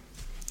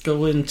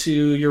into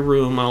your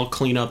room. I'll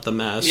clean up the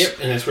mess. Yep,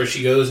 and that's where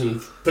she goes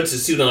and puts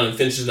his suit on and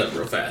finishes it up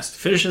real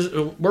fast.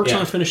 Works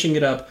on finishing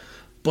it up.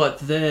 But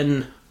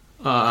then,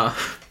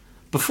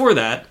 before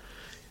that,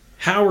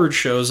 Howard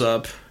shows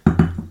up,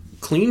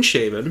 clean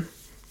shaven,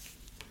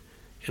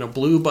 in a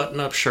blue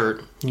button-up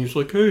shirt. And he's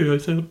like, hey, I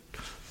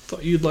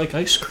thought you'd like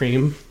ice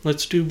cream.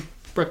 Let's do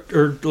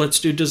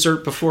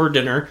dessert before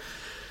dinner.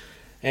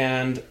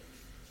 And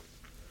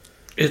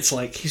it's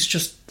he's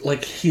just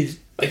his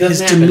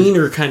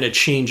demeanor kind of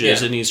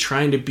changes, and he's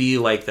trying to be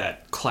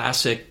that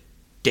classic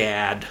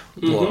dad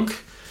look.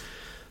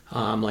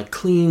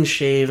 Clean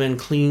shaven,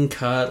 clean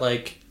cut,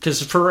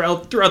 because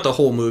throughout the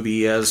whole movie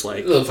he has a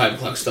little 5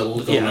 o'clock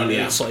stubble going on.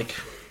 Yeah, it's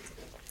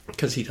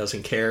because he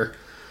doesn't care,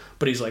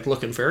 but he's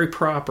looking very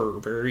proper,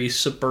 very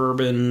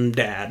suburban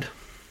dad.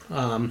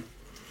 And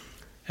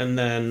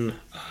then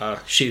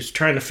she's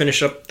trying to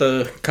finish up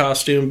the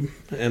costume,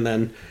 and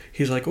then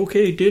he's like,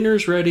 okay,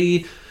 dinner's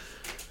ready.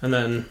 And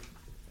then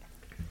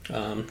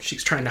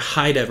she's trying to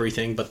hide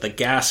everything, but the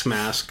gas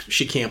mask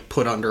she can't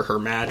put under her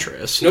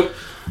mattress. Nope.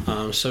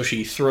 So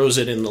she throws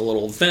it in the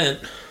little vent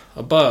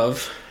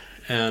above,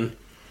 and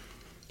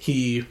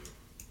he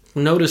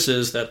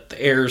notices that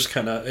the air's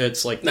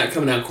it's not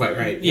coming out quite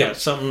right. Yeah,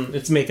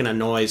 it's making a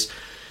noise.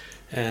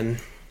 And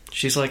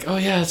she's like, oh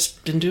yeah, it's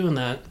been doing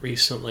that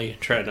recently,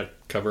 trying to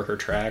cover her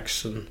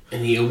tracks. And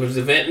he opens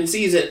the vent and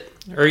sees it.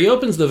 Or he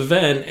opens the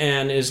vent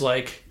and is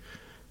like,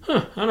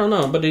 I don't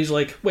know. But he's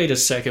like, wait a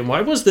second,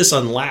 why was this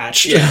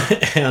unlatched?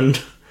 Yeah.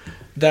 And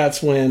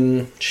that's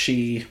when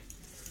she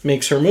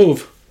makes her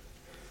move.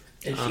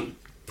 And she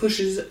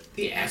pushes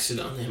the acid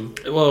on him.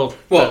 Well,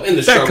 in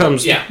the struggle, that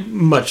comes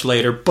much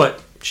later,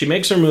 but she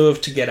makes her move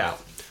to get out.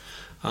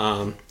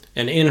 And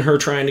in her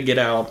trying to get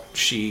out,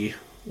 she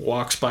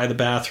walks by the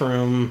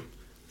bathroom.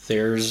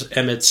 There's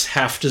Emmett's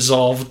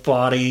half-dissolved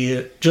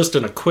body, just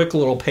in a quick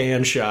little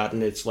pan shot,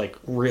 and it's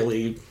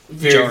really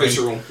very jarring.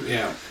 visceral.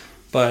 Yeah,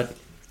 but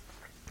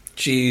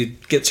she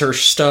gets her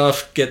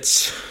stuff,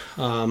 gets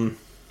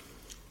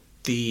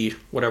the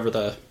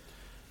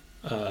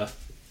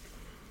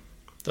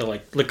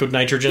liquid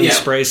nitrogen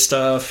spray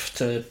stuff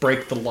to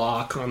break the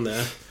lock on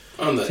the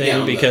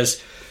thing,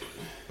 because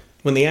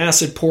when the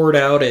acid poured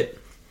out, it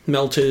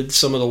melted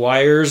some of the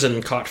wires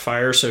and caught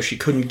fire, so she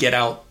couldn't get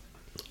out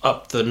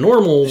up the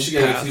normal she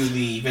got path. through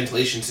the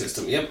ventilation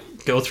system. Yep.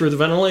 go through the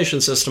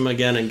ventilation system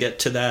again and get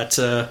to that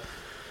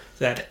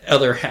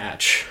other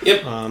hatch.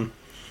 Yep.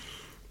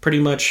 Pretty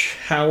much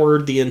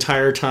Howard the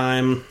entire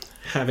time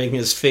having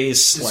his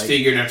face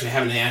disfigured after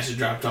having the acid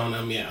dropped on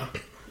him. Yeah,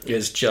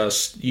 is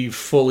just, you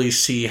fully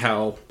see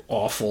how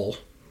awful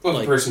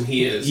the person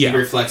he is. Yeah. He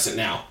reflects it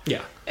now.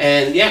 Yeah.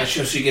 And yeah,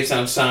 so she gets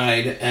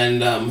outside,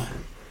 and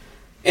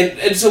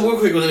so real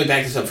quick, let me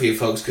back this up for you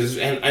folks, because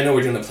I know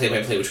we're doing a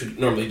play-by-play, which we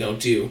normally don't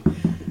do.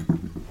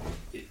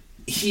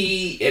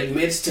 He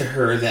admits to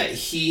her that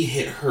he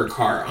hit her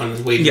car on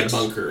his way to the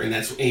bunker, and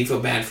he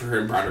felt bad for her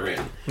and brought her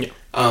in. Yeah.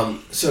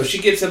 So she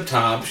gets up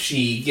top,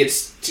 she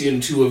gets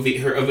into a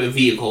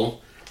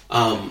vehicle,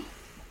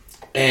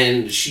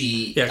 and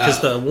she... Yeah,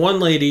 because the one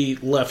lady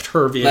left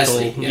her vehicle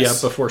Leslie,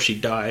 yes. before she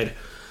died,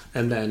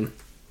 and then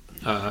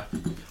Howard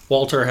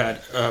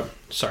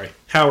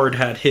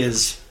had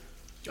his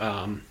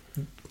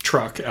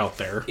truck out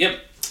there. Yep.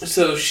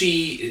 So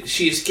she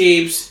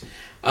escapes.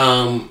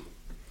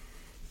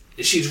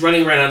 She's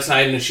running right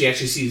outside, and she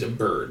actually sees a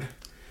bird.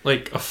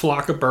 Like a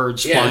flock of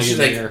birds flying in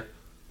the air.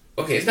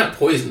 Okay, it's not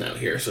poison out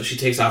here, so she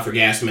takes off her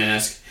gas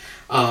mask.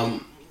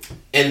 And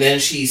then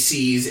she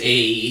sees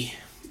a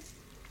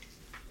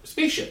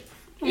spaceship.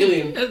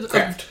 Alien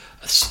craft.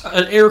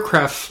 An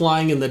aircraft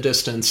flying in the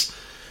distance,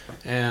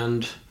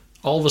 and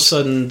all of a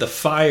sudden the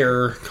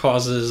fire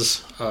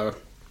causes a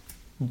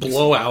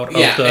blowout of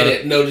and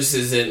it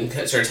notices it and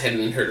starts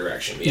heading in her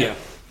direction. Yeah.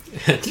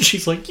 And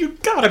she's like, "You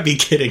gotta be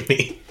kidding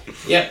me."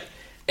 Yep.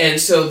 And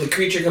so the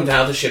creature comes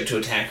out of the ship to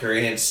attack her,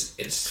 and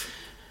it's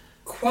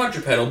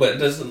quadrupedal, but it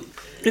doesn't...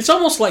 It's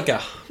almost like a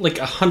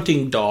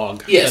hunting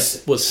dog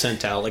that was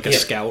sent out, like a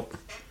scout.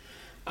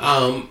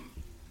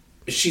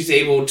 She's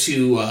able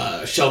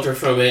to shelter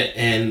from it,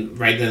 and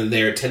right then and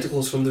there,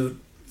 tentacles from the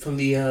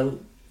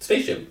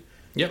spaceship.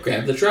 Yep.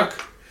 Grab the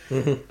truck.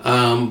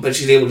 Mm-hmm. But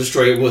she's able to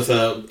destroy it with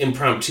a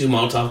impromptu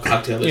Molotov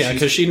cocktail.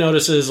 Because she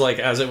notices, like,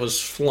 as it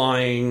was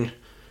flying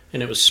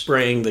and it was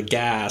spraying the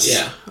gas.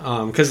 Yeah.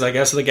 Because I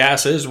guess the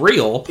gas is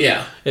real.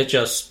 Yeah. It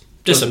just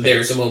dissipates.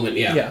 There's a moment,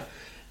 Yeah.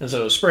 And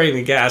so it was spraying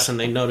the gas, and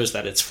they notice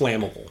that it's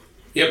flammable.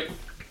 Yep.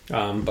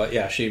 But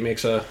yeah, she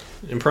makes a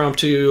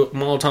impromptu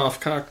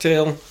Molotov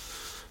cocktail,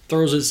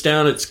 throws it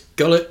down its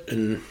gullet,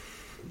 and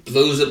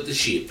blows up the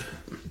sheep.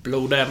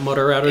 Blow that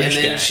mother out of the sky.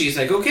 And then she's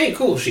like, okay,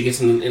 cool. She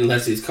gets in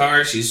Leslie's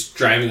car. She's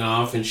driving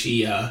off, and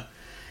she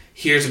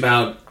hears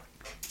about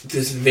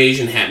this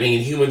invasion happening,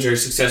 and humans are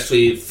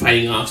successfully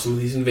fighting off some of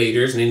these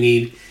invaders, and they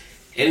need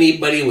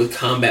anybody with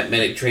combat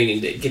medic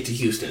training to get to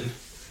Houston.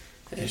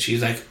 And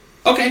she's like,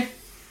 okay.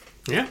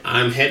 Yeah.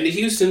 I'm heading to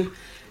Houston.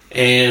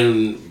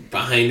 And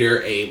behind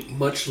her, a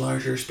much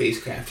larger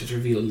spacecraft is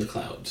revealed in the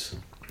clouds.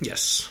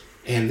 Yes.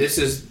 And this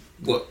is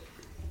what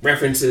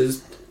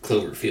references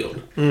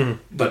Cloverfield. Mm.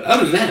 But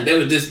other than that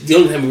was just the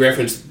only time we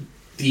referenced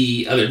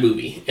the other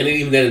movie. And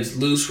even then, it's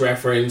loose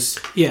reference.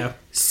 Yeah.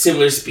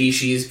 Similar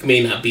species,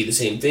 may not be the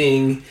same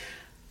thing.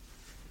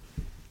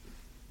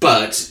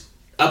 But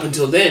up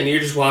until then, you're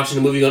just watching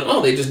the movie going,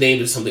 oh, they just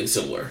named it something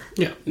similar.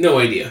 Yeah. No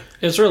idea.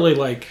 It's really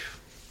like...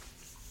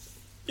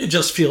 It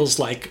just feels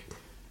like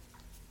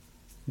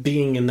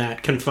being in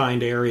that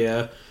confined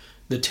area,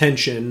 the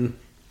tension,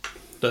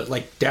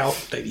 the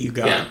doubt that you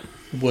got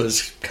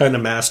was kind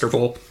of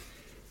masterful.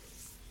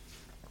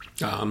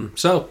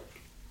 So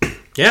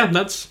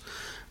that's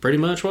pretty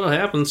much what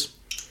happens.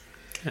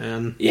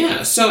 And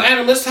so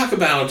Adam, let's talk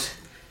about.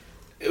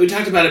 We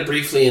talked about it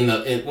briefly we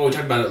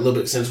talked about it a little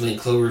bit extensively in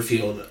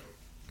Cloverfield.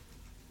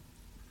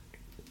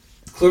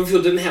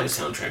 Cloverfield didn't have a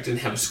soundtrack, didn't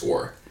have a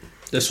score.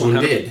 This one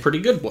did. A pretty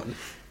good one.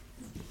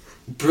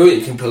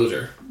 Brilliant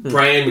composer,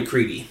 Brian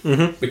McCready.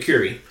 Mm-hmm.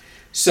 McCreary.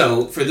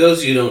 So, for those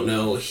of you who don't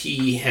know,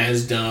 he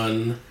has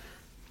done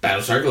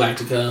Battlestar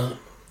Galactica.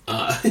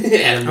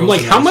 I'm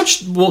like, how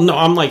much? Well, no,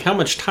 I'm like, how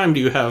much time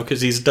do you have?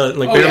 Because he's done,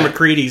 Brian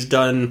McCready's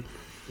done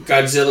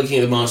Godzilla,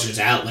 King of the Monsters,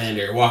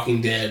 Outlander,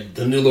 Walking Dead,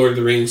 the new Lord of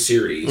the Rings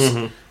series,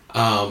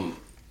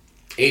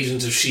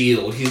 Agents of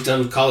S.H.I.E.L.D. He's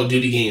done Call of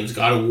Duty games,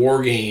 God of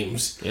War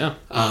games. Yeah.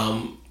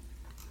 Trying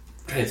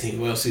to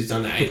think what else he's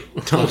done. I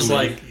was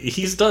like,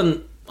 he's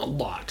done a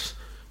lot.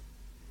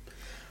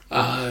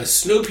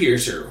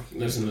 Snowpiercer,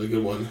 that's another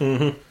good one.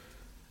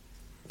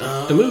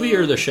 Mm-hmm. The movie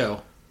or the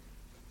show?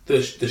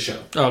 The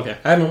show. Oh, okay.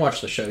 I haven't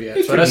watched the show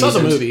yet, but I saw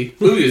the movie.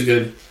 The movie was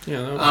good.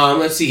 Yeah.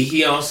 Let's see.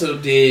 He also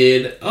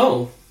did...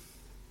 I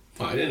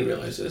didn't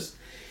realize this.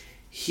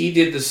 He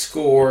did the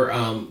score,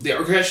 the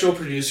orchestral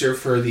producer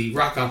for the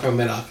rock opera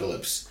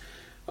Metalocalypse,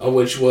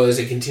 which was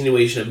a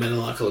continuation of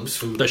Metalocalypse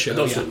from the show.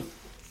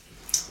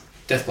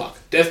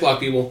 Deathblock,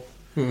 people.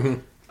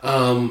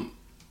 Mm-hmm.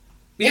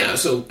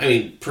 So, I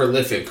mean,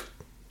 prolific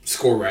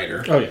score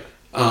writer. Oh, yeah.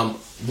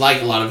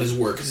 Like a lot of his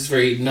work, because it's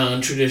very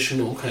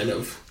non-traditional kind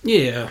of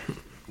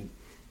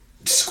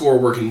score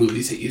work in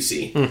movies that you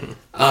see.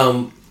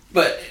 Mm-hmm.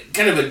 But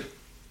kind of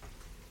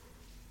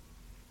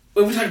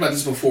we talked about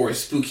this before,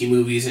 spooky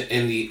movies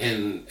and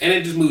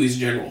just movies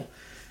in general.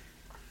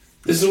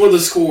 This is one of the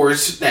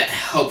scores that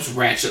helps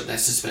ratchet that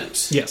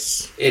suspense.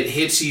 Yes. It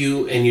hits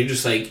you, and you're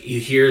just like,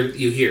 you hear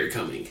it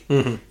coming.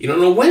 Mm-hmm. You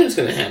don't know when it's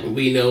going to happen,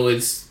 but you know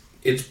it's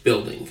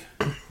building.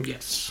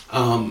 Yes.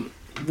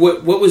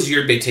 What was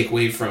your big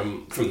takeaway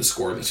from the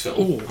score of this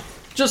film?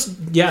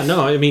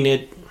 I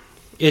mean,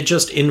 it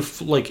just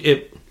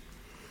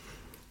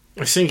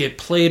I think it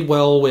played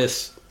well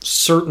with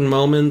certain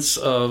moments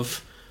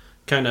of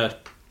kind of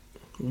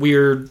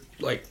weird,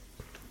 like,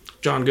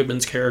 John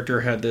Goodman's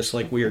character had this,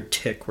 like, weird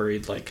tick where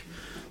he'd, like,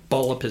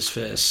 ball up his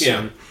fists. Yeah.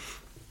 And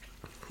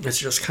it's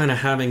just kind of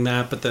having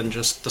that, but then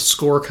just the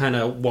score kind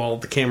of, while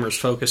the camera's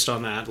focused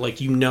on that, like,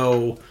 you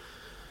know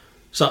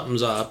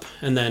something's up.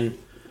 And then,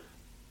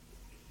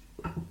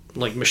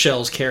 like,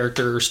 Michelle's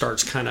character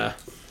starts kind of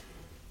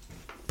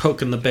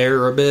poking the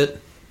bear a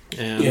bit.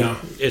 And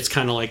it's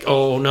kind of like,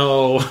 oh,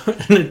 no.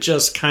 And it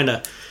just kind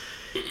of...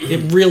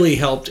 It really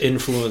helped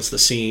influence the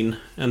scene.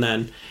 And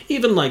then,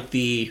 even, like,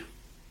 it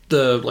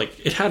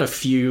had a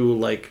few,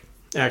 like,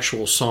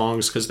 actual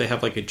songs because they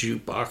have, like, a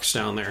jukebox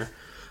down there.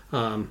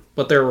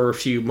 But there were a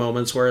few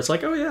moments where it's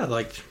like, oh yeah,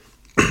 like,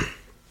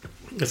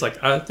 it's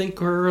like, I think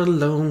we're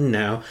alone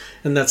now.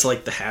 And that's,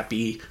 like, the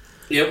happy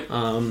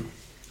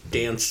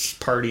dance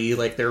party,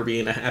 like, they're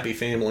being a happy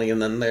family.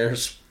 And then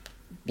there's,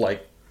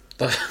 like,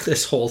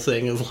 this whole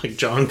thing of, like,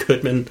 John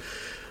Goodman,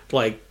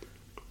 like,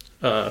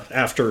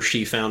 after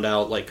she found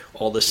out, like,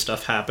 all this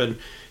stuff happened,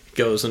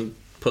 goes and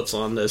puts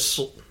on this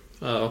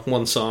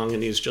one song,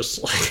 and he's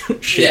just,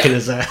 like, shaking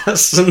his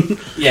ass.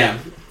 Yeah.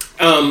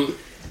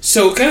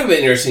 So kind of an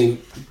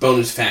interesting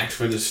bonus fact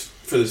for this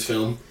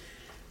film.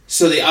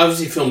 So they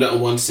obviously filmed it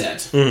on one set.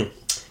 Mm-hmm.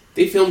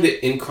 They filmed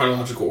it in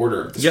chronological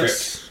order of the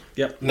script.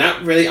 Yep.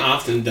 Not really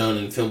often done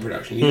in film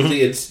production.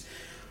 Usually it's,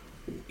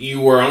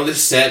 you were on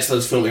this set, so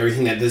let's film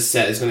everything that this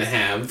set is going to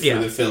have for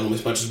the film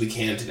as much as we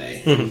can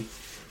today.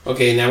 Mm-hmm.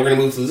 Okay, now we're going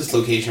to move to this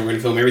location. We're going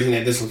to film everything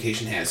that this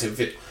location has. So if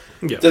it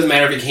doesn't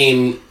matter if it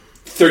came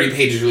 30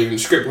 pages earlier in the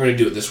script, we're going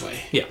to do it this way.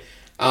 Yeah.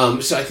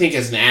 So I think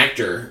as an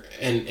actor,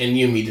 and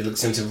you and me did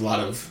a lot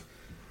of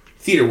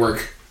theater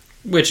work.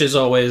 Which is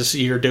always,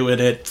 you're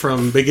doing it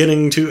from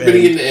beginning to end.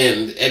 Beginning to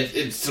end.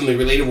 It's something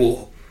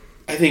relatable,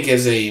 I think,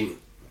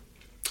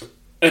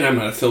 and I'm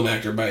not a film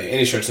actor by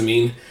any stretch of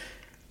mean,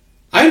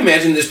 I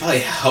imagine this probably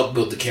helped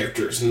build the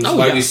characters. And that's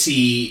why we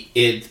see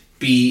it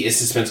be as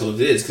suspenseful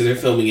as it is, because they're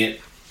filming it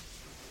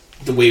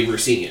the way we're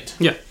seeing it.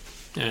 Yeah.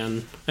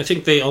 And I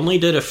think they only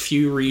did a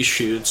few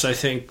reshoots. I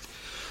think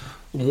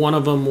one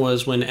of them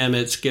was when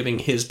Emmett's giving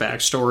his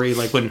backstory,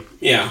 like when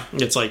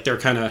it's like they're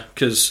kind of,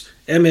 because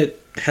Emmett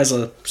has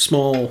a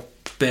small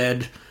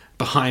bed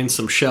behind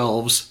some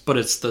shelves, but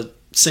it's the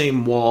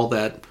same wall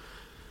that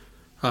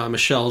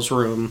Michelle's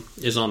room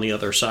is on the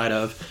other side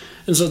of,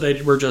 and so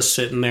they were just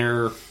sitting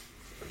there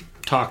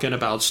talking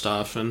about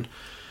stuff. And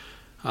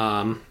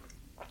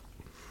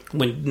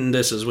when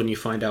this is when you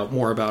find out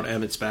more about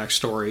Emmett's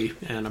backstory,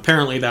 and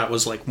apparently that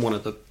was like one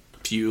of the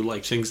few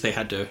like things they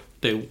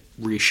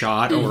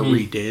reshot or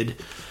redid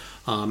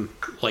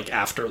like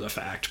after the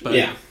fact.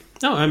 But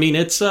no, I mean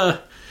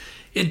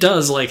it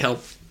does like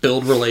help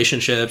build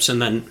relationships,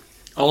 and then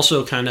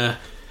also kind of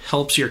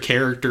helps your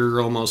character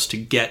almost to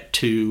get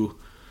to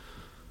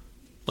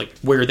like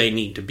where they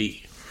need to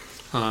be.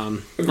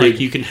 Like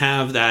you can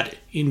have that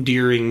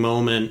endearing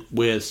moment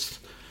with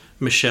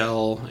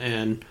Michelle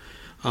and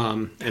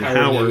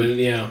Howard,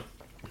 and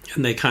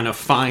they kind of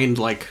find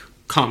like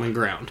common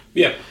ground.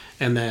 Yeah.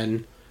 And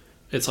then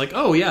it's like,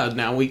 oh yeah,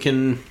 now we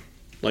can,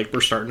 like,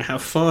 we're starting to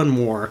have fun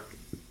more.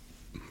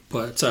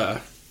 But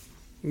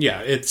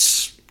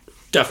it's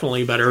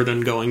definitely better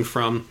than going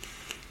from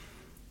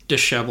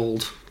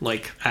disheveled,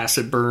 like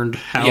acid burned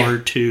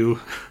Howard to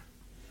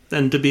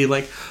then to be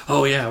like,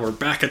 oh yeah, we're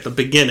back at the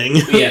beginning.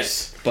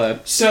 Yes.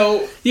 But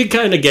so you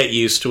kind of get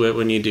used to it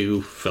when you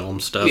do film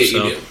stuff. Yeah,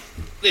 so. You do.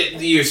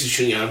 The years is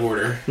shooting out of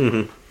order.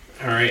 Mm-hmm.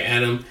 All right,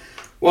 Adam.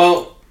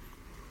 Well,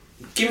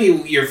 give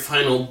me your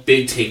final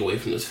big takeaway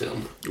from this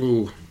film.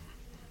 Ooh.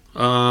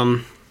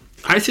 I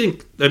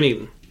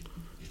mean,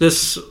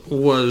 this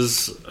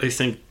was, I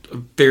think, a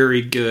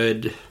very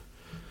good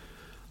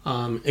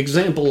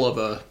example of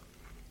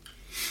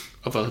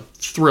a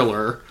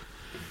thriller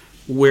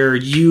where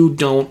you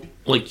don't,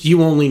 like,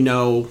 you only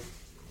know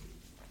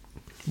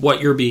what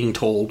you're being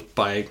told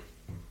by,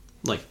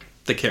 like,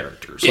 the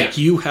characters. Yeah. Like,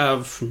 you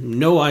have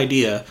no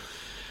idea.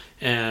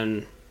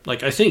 And,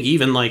 like, I think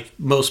even, like,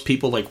 most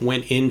people, like,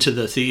 went into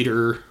the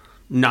theater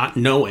not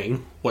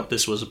knowing what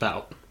this was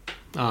about.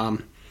 I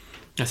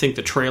think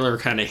the trailer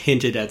kind of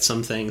hinted at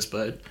some things,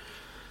 but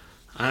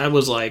I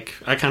was like,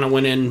 I kind of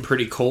went in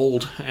pretty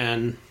cold,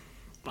 and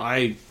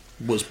I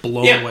was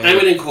blown away. I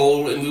went in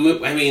cold, and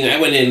I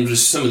went in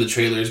just some of the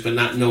trailers, but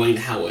not knowing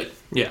how it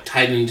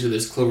tied into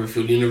this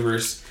Cloverfield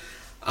universe.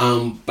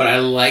 But I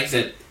like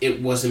that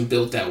it wasn't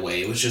built that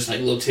way. It was just like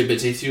little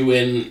tidbits they threw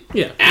in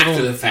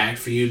after the fact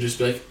for you to just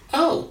be like,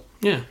 oh,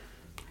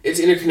 it's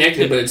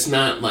interconnected, but it's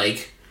not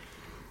like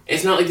the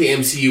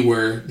MCU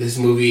where this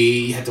movie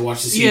you have to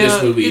watch to see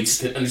this movie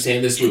to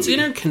understand this movie. It's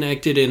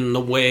interconnected in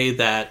the way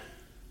that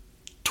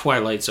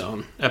Twilight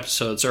Zone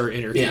episodes are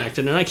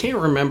interconnected. And I can't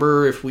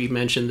remember if we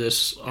mentioned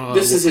this.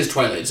 This is his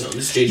Twilight Zone.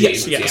 This is J.J.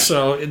 Yes, Abrams, yeah.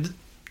 So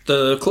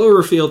the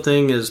Cloverfield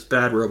thing is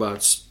Bad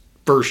Robot's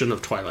version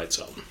of Twilight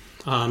Zone.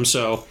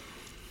 So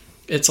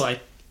it's like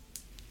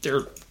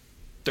there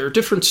are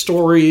different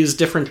stories,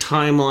 different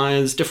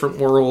timelines, different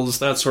worlds,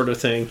 that sort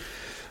of thing.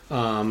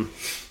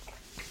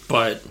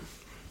 But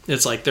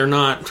it's like they're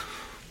not...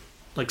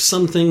 Like,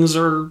 some things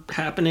are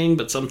happening,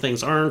 but some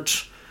things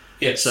aren't.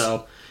 Yes.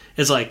 So,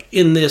 it's like,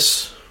 in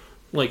this,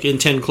 like, in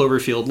 10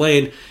 Cloverfield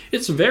Lane,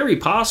 it's very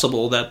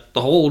possible that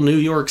the whole New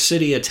York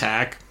City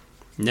attack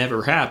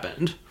never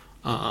happened.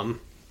 But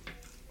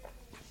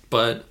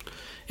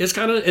it's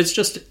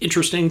just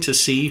interesting to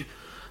see,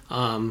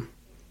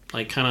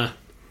 like, kind of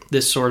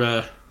this sort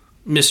of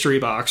mystery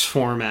box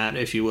format,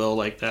 if you will,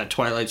 like that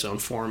Twilight Zone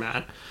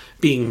format,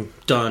 being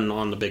done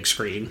on the big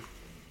screen.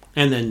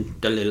 And then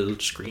the little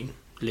screen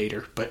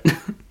later, but...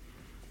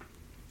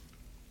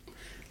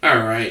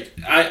 Alright.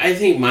 I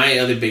think my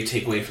other big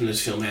takeaway from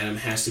this film, Adam,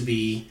 has to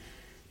be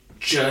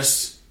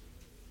just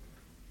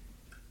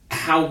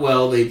how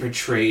well they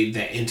portrayed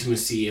that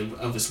intimacy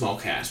of a small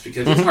cast,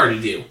 because it's hard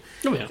to do.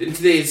 Oh, yeah. In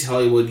today's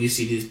Hollywood, you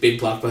see these big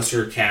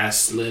blockbuster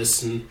cast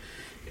lists and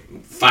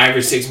 5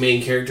 or 6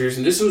 main characters,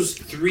 and this was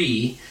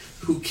 3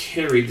 who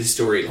carried the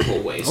story the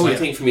whole way. So I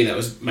think for me that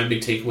was my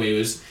big takeaway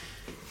was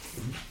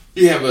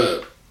you have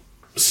a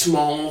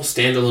small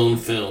standalone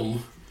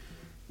film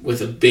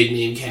with a big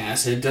name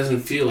cast, and it doesn't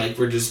feel like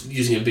we're just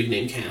using a big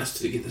name cast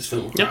to get this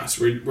film across.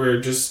 Yep.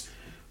 We're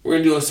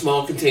gonna do a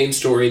small contained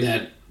story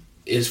that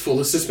is full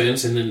of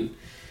suspense, and then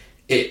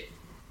it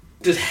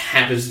just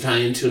happens to tie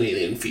into an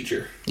alien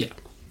feature. Yeah.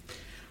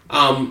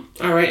 All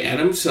right,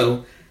 Adam.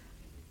 So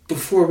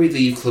before we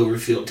leave 10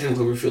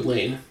 Cloverfield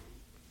Lane,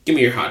 give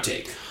me your hot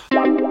take.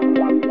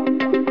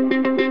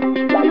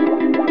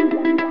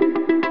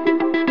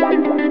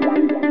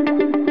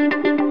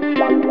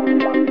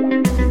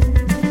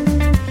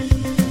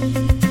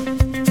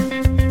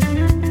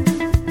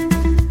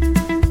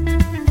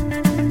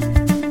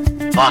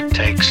 Hot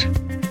takes.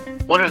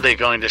 What are they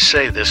going to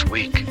say this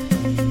week?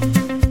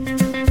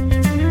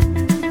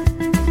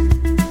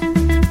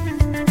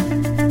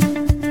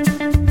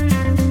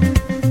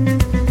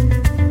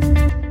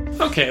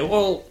 Okay,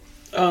 well,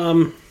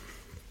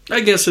 I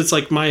guess it's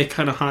like my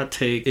kind of hot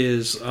take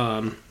is,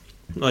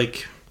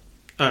 like,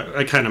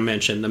 I kind of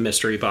mentioned the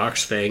mystery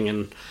box thing,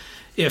 and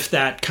if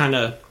that kind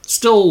of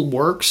still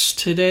works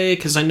today,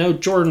 because I know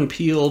Jordan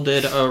Peele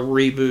did a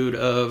reboot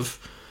of,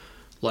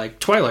 like,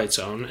 Twilight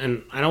Zone,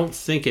 and I don't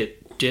think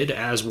it did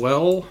as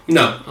well.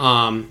 No.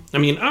 I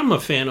mean, I'm a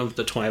fan of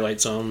the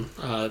Twilight Zone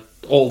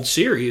old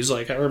series.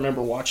 Like, I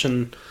remember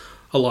watching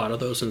a lot of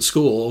those in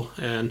school,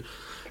 and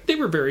they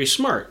were very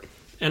smart.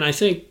 And I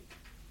think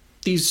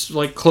these,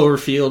 like,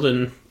 Cloverfield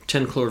and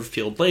 10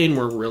 Cloverfield Lane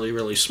were really,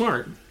 really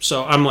smart.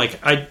 So I'm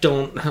like,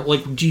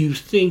 do you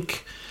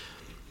think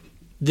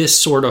this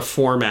sort of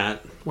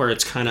format, where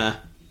it's kind of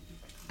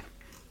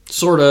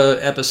sort of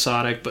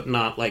episodic but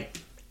not, like,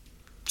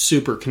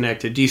 super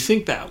connected, do you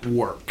think that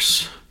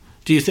works?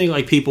 Do you think,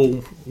 like,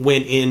 people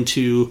went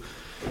into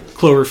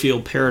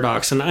Cloverfield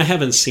Paradox, and I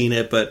haven't seen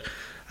it, but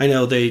I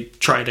know they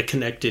try to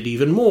connect it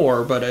even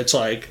more, but it's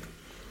like,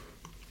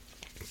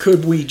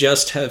 could we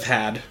just have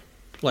had,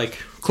 like,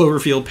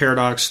 Cloverfield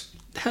Paradox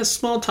has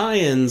small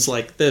tie-ins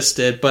like this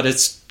did, but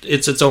it's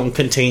its own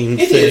contained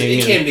thing.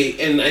 It can be,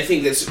 and I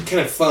think that's kind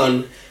of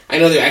fun. I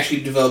know they're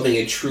actually developing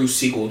a true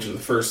sequel to the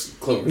first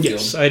Cloverfield.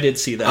 Yes, I did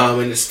see that.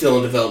 And it's still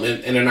in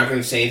development, and they're not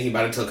going to say anything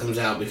about it until it comes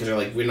out, because they're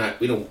like, we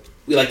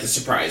like the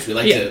surprise. We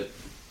like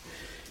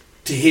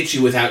to hit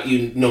you without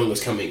you knowing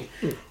what's coming.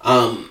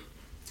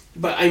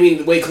 But, I mean,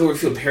 the way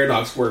Cloverfield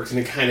Paradox works, and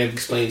it kind of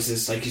explains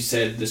this, like you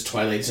said, this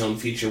Twilight Zone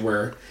feature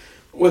where,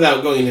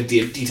 without going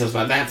into details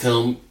about that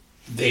film,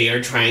 they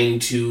are trying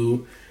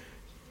to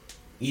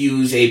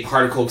use a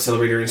particle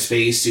accelerator in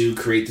space to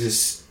create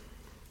this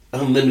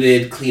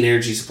unlimited clean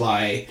energy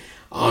supply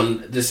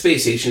on the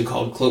space station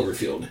called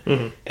Cloverfield.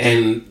 Mm-hmm.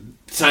 And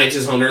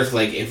scientists on Earth are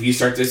like, if you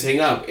start this thing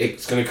up,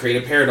 it's going to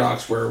create a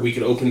paradox where we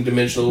could open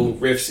dimensional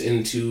rifts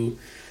into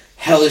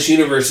hellish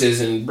universes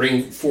and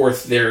bring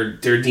forth their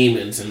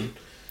demons. And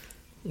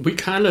we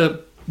kind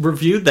of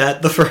reviewed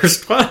that the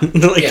first one,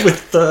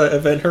 with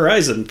Event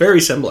Horizon. Very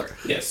similar.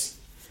 Yes.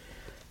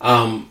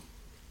 And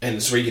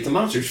this is where you get the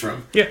monsters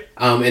from. Yeah.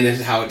 And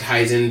then how it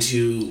ties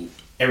into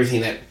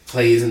everything that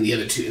plays in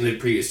the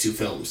previous 2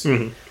 films.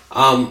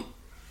 Mm-hmm.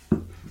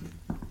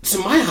 So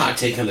my hot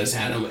take on this,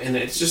 Adam, and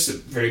it's just a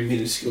very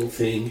minuscule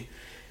thing.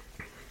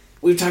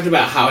 We've talked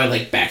about how I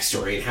like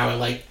backstory and how I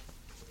like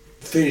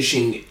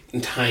finishing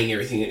and tying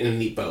everything in a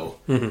neat bow.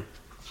 Mm-hmm.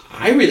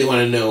 I really want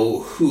to know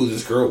who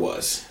this girl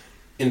was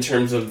in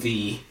terms of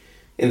in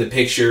the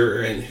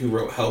picture and who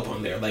wrote help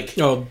on there. Like,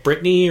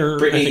 Brittany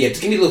yeah,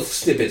 just give me little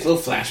snippets,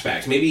 little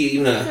flashbacks, maybe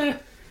even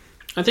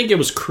I think it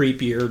was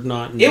creepier,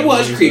 not... It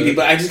was creepy,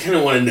 but I just kind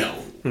of want to know.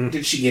 Mm-hmm.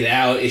 Did she get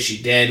out? Is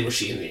she dead? Was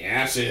she in the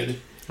acid?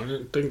 I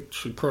think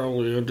she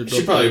probably ended up...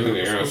 She probably ended up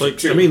in the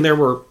acid, I mean, there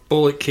were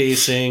bullet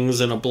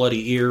casings and a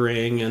bloody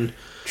earring, and...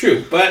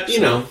 True, but, you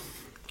know.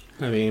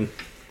 I mean,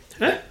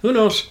 who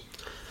knows?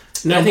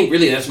 No, I think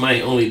really that's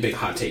my only big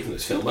hot take from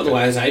this film.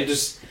 Otherwise,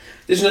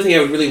 there's nothing I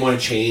would really want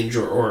to change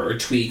or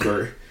tweak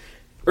or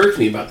irk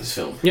me about this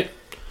film. Yeah.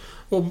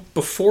 Well,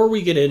 before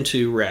we get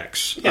into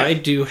Rex, I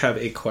do have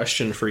a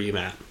question for you,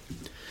 Matt.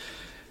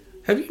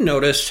 Have you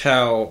noticed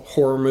how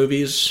horror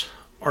movies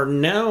are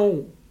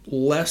now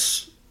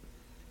less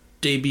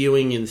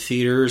debuting in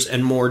theaters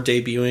and more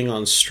debuting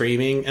on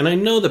streaming? And I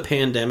know the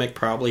pandemic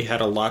probably had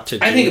a lot to do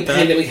with that. I think the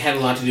pandemic had a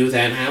lot to do with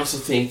that, and I also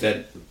think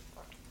that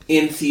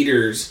in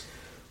theaters,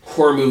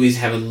 horror movies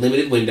have a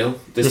limited window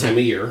this time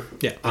of year.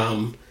 Yeah.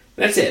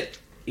 That's it.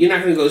 You're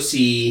not going to go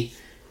see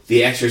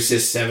The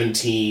Exorcist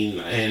 17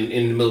 and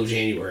in the middle of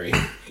January.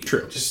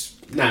 True.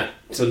 Just not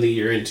something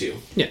you're into.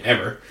 Yeah.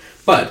 Ever.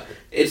 But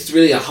it's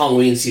really a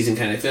Halloween season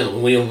kind of film.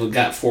 And when you've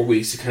got 4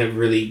 weeks to kind of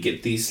really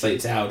get these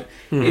slates out,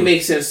 it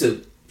makes sense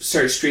to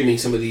start streaming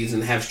some of these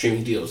and have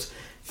streaming deals.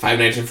 Five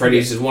Nights at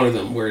Freddy's is one of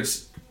them, where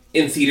it's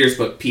in theaters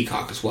but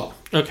Peacock as well.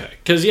 Okay.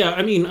 Because,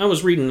 I mean, I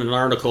was reading an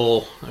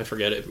article, I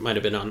forget, it might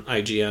have been on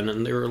IGN,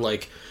 and they were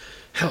like,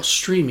 how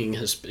streaming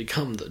has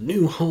become the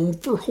new home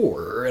for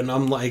horror. And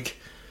I'm like,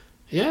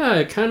 yeah,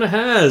 it kind of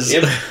has.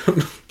 Yep.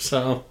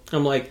 So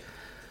I'm like,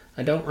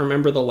 I don't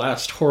remember the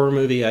last horror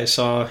movie I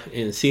saw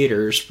in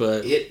theaters,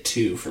 but It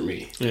too for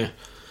me. yeah.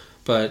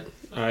 But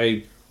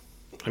I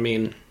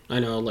mean, I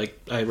know, like,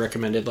 I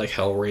recommended like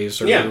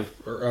Hellraiser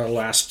or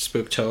last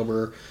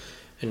Spooktober,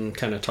 and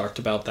kind of talked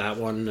about that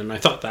one, and I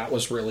thought that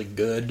was really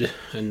good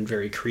and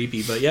very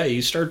creepy. But yeah,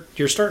 you're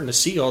starting to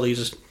see all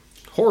these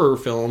horror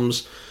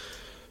films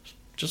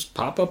just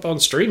pop up on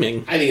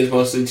streaming. I think it's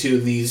mostly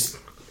too these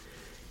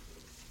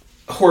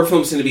horror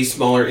films tend to be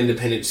smaller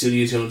independent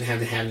studios. You don't have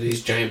to have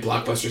these giant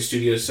blockbuster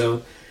studios,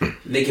 so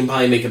they can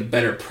probably make a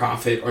better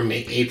profit or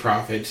make a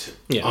profit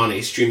on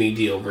a streaming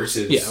deal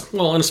versus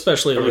Well, and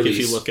especially like release.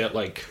 if you look at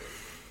like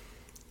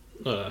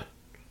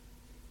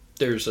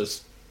there's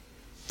this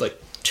like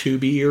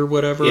Tubi or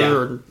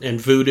whatever and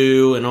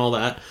Vudu and all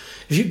that.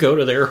 If you go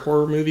to their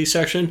horror movie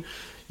section,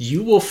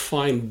 you will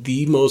find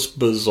the most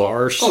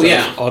bizarre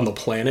stuff on the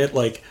planet.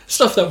 Like,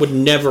 stuff that would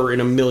never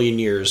in a million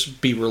years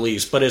be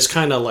released. But it's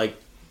kind of like,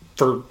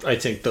 for, I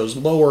think, those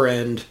lower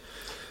end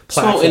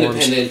platforms. Small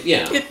independent,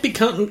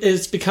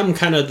 It's become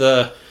kind of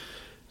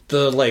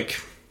the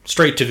like,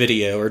 straight to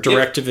video or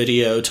direct to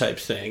video type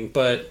thing.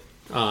 But,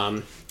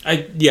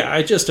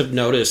 I just have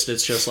noticed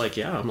it's just like,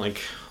 I'm like,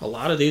 a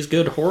lot of these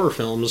good horror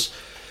films,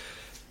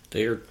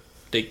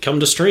 they come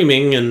to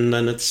streaming and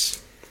then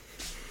it's...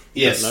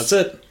 Yes. And that's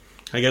it.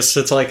 I guess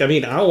it's like, I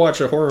mean, I'll watch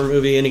a horror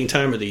movie any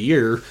time of the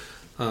year,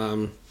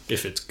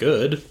 if it's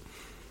good.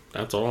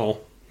 That's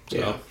all. So.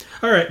 Yeah.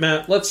 All right,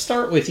 Matt, let's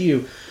start with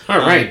you. All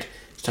right.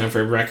 It's time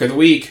for Wreck of the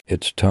Week.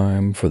 It's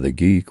time for the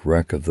Geek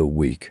Wreck of the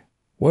Week.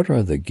 What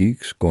are the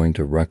geeks going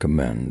to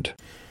recommend?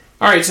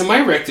 All right, so my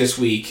wreck this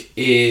week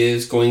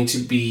is going to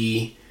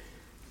be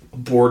a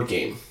board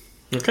game.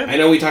 Okay. I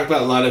know we talked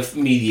about a lot of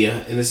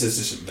media, and this is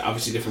just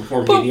obviously different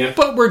form of media.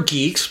 But we're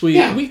geeks.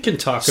 We can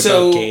talk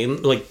about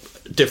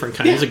different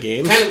kinds of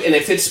games. Kind of, and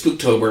it fits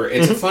Spooktober.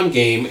 It's a fun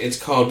game. It's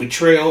called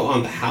Betrayal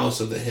on the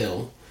House of the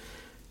Hill.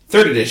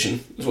 3rd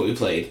edition is what we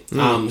played.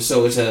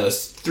 So it's a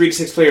 3 to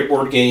 6 player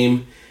board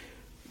game.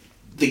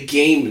 The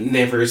game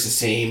never is the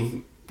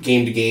same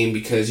game to game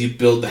because you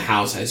build the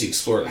house as you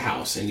explore the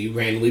house, and you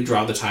randomly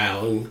draw the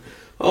tile, and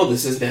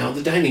this is now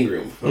the dining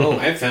room.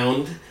 I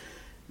found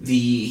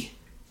the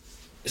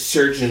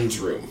surgeon's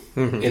room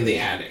in the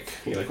attic.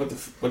 You're like,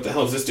 what the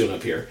hell is this doing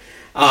up here?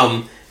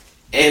 And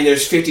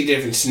there's 50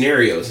 different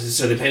scenarios, and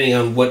so depending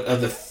on what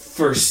of the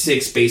first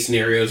 6 base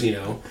scenarios,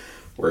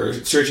 we're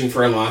searching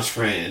for a lost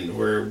friend,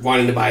 we're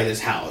wanting to buy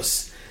this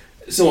house,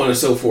 so on and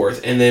so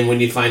forth. And then when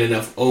you find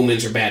enough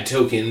omens or bad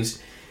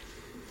tokens,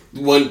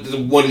 one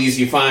of these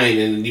you find,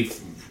 and you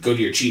go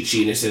to your cheat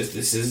sheet and it says,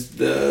 this is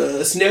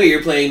the scenario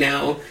you're playing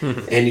now.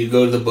 And you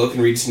go to the book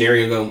and read the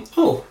scenario and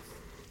go,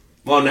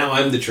 well, now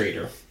I'm the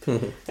traitor.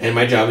 And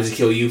my job is to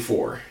kill you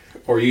 4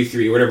 or you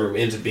 3, whatever it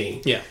ends up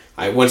being. Yeah.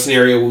 One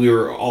scenario, we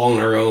were all on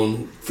our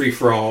own, free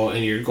for all,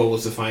 and your goal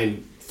was to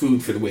find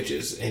food for the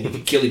witches. And you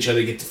could kill each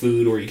other to get the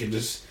food, or you could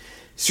just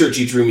search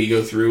each room you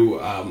go through.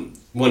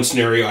 One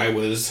scenario, I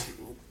was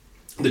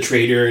the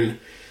traitor and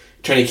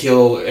trying to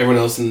kill everyone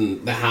else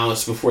in the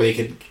house before they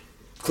could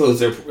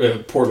close their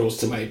portals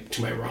to my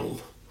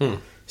realm.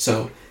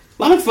 So,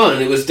 a lot of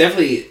fun. It was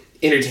definitely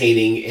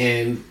entertaining,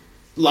 and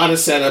a lot of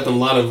setup and a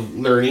lot of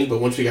learning,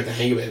 but once we got the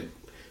hang of it,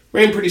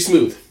 ran pretty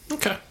smooth.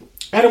 Okay.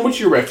 Adam, what's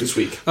your rec this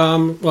week?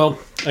 Well,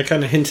 I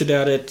kind of hinted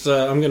at it.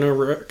 I'm going to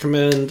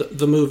recommend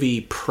the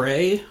movie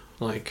Prey,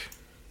 like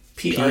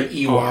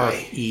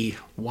Prey.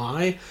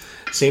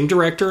 Same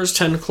director as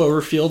 10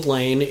 Cloverfield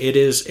Lane. It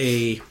is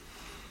a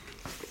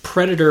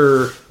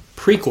Predator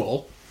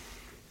prequel.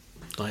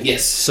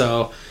 Yes.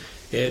 So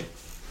it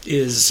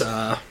is,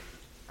 I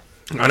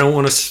don't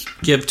want to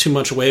give too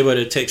much away, but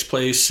it takes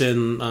place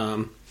in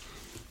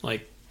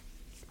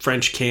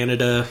French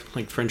Canada,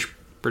 like French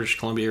British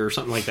Columbia or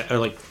something like that, or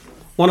like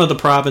one of the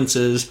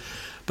provinces,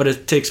 but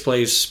it takes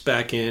place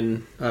back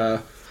in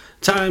the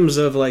times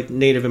of like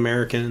Native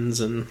Americans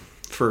and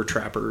fur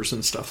trappers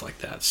and stuff like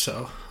that.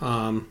 So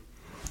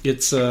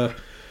it's a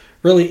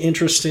really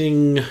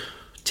interesting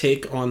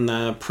take on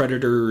the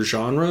Predator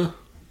genre.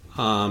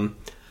 I'm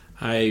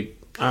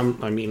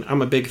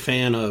a big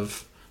fan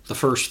of the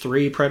first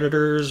 3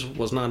 Predators.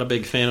 Was not a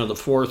big fan of the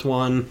 4th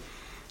one.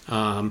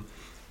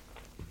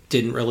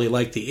 Didn't really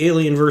like the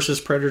Alien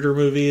versus Predator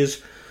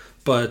movies,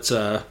 but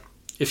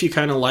if you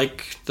kind of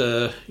like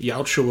the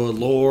Yautja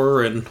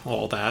lore and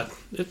all that,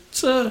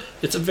 it's a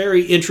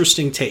very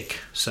interesting take.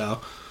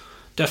 So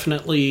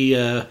definitely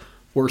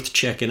worth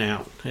checking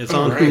out. It's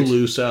on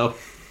Hulu, so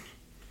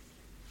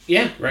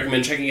yeah,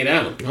 recommend checking it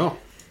out. Oh,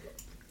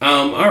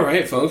 all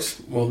right,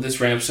 folks. Well, this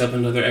wraps up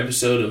another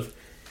episode of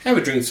Have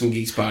a Drink with Some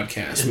Geeks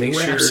podcast. And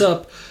wraps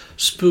up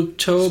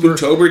Spooktober.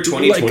 Spooktober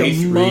 2023. Like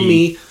a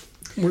mummy.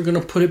 We're going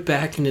to put it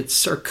back in its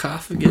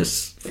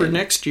sarcophagus for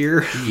next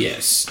year.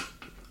 Yes.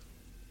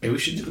 Maybe we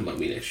should do the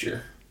mummy next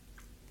year.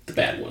 The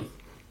bad one.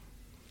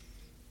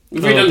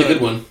 We've already done the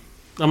good one.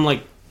 I'm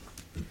like,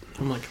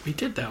 we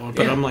did that one,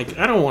 but I'm like,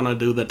 I don't want to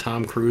do the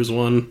Tom Cruise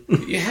one.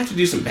 You have to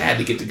do some bad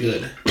to get to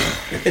good.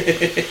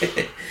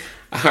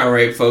 All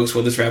right, folks.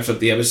 Well, this wraps up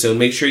the episode.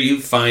 Make sure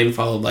you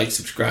follow, like,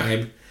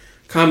 subscribe,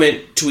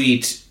 comment,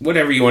 tweet,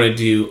 whatever you want to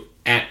do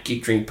at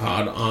Geek Drink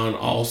Pod on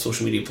all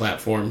social media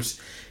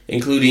platforms,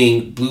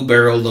 including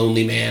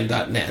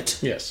bluebarrellonelyman.net.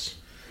 Yes.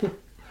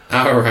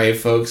 All right,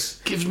 folks.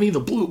 Gives me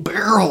the blue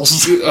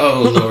barrels.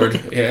 Oh,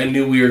 Lord. Yeah, I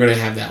knew we were going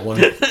to have that one.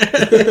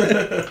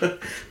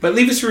 But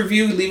leave us a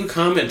review, leave a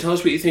comment, tell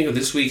us what you think of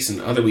this week's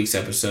and other week's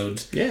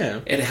episodes.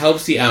 Yeah. It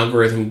helps the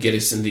algorithm get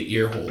us into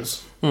ear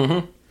holes.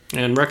 Mm-hmm.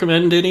 And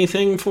recommend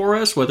anything for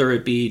us, whether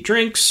it be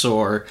drinks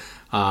or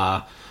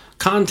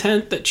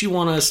content that you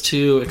want us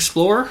to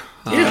explore.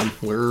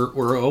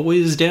 We're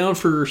always down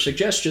for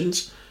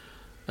suggestions.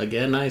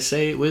 Again, I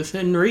say it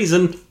within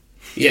reason.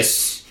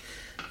 Yes.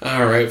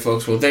 All right,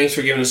 folks. Well, thanks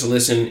for giving us a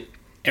listen.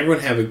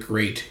 Everyone have a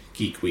great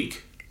Geek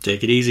Week.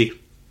 Take it easy.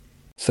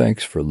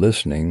 Thanks for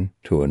listening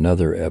to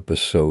another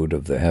episode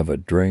of the Have a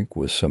Drink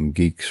with Some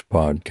Geeks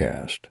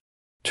podcast.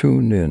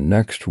 Tune in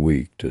next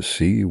week to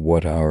see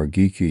what our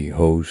geeky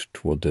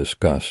host will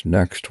discuss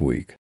next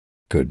week.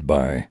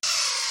 Goodbye.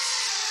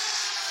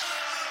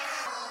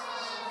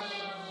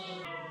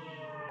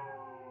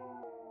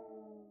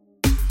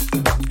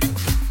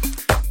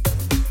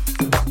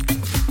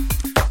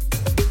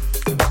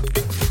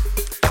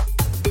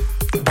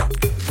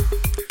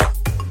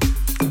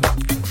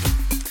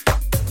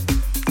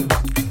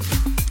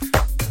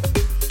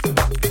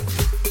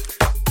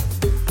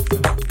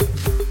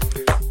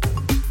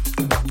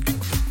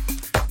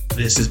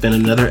 This has been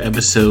another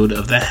episode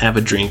of the Have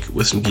a Drink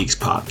with Some Geeks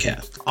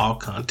podcast. All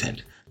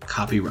content,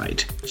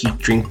 copyright, Geek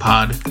Drink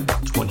Pod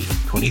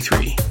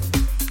 2023.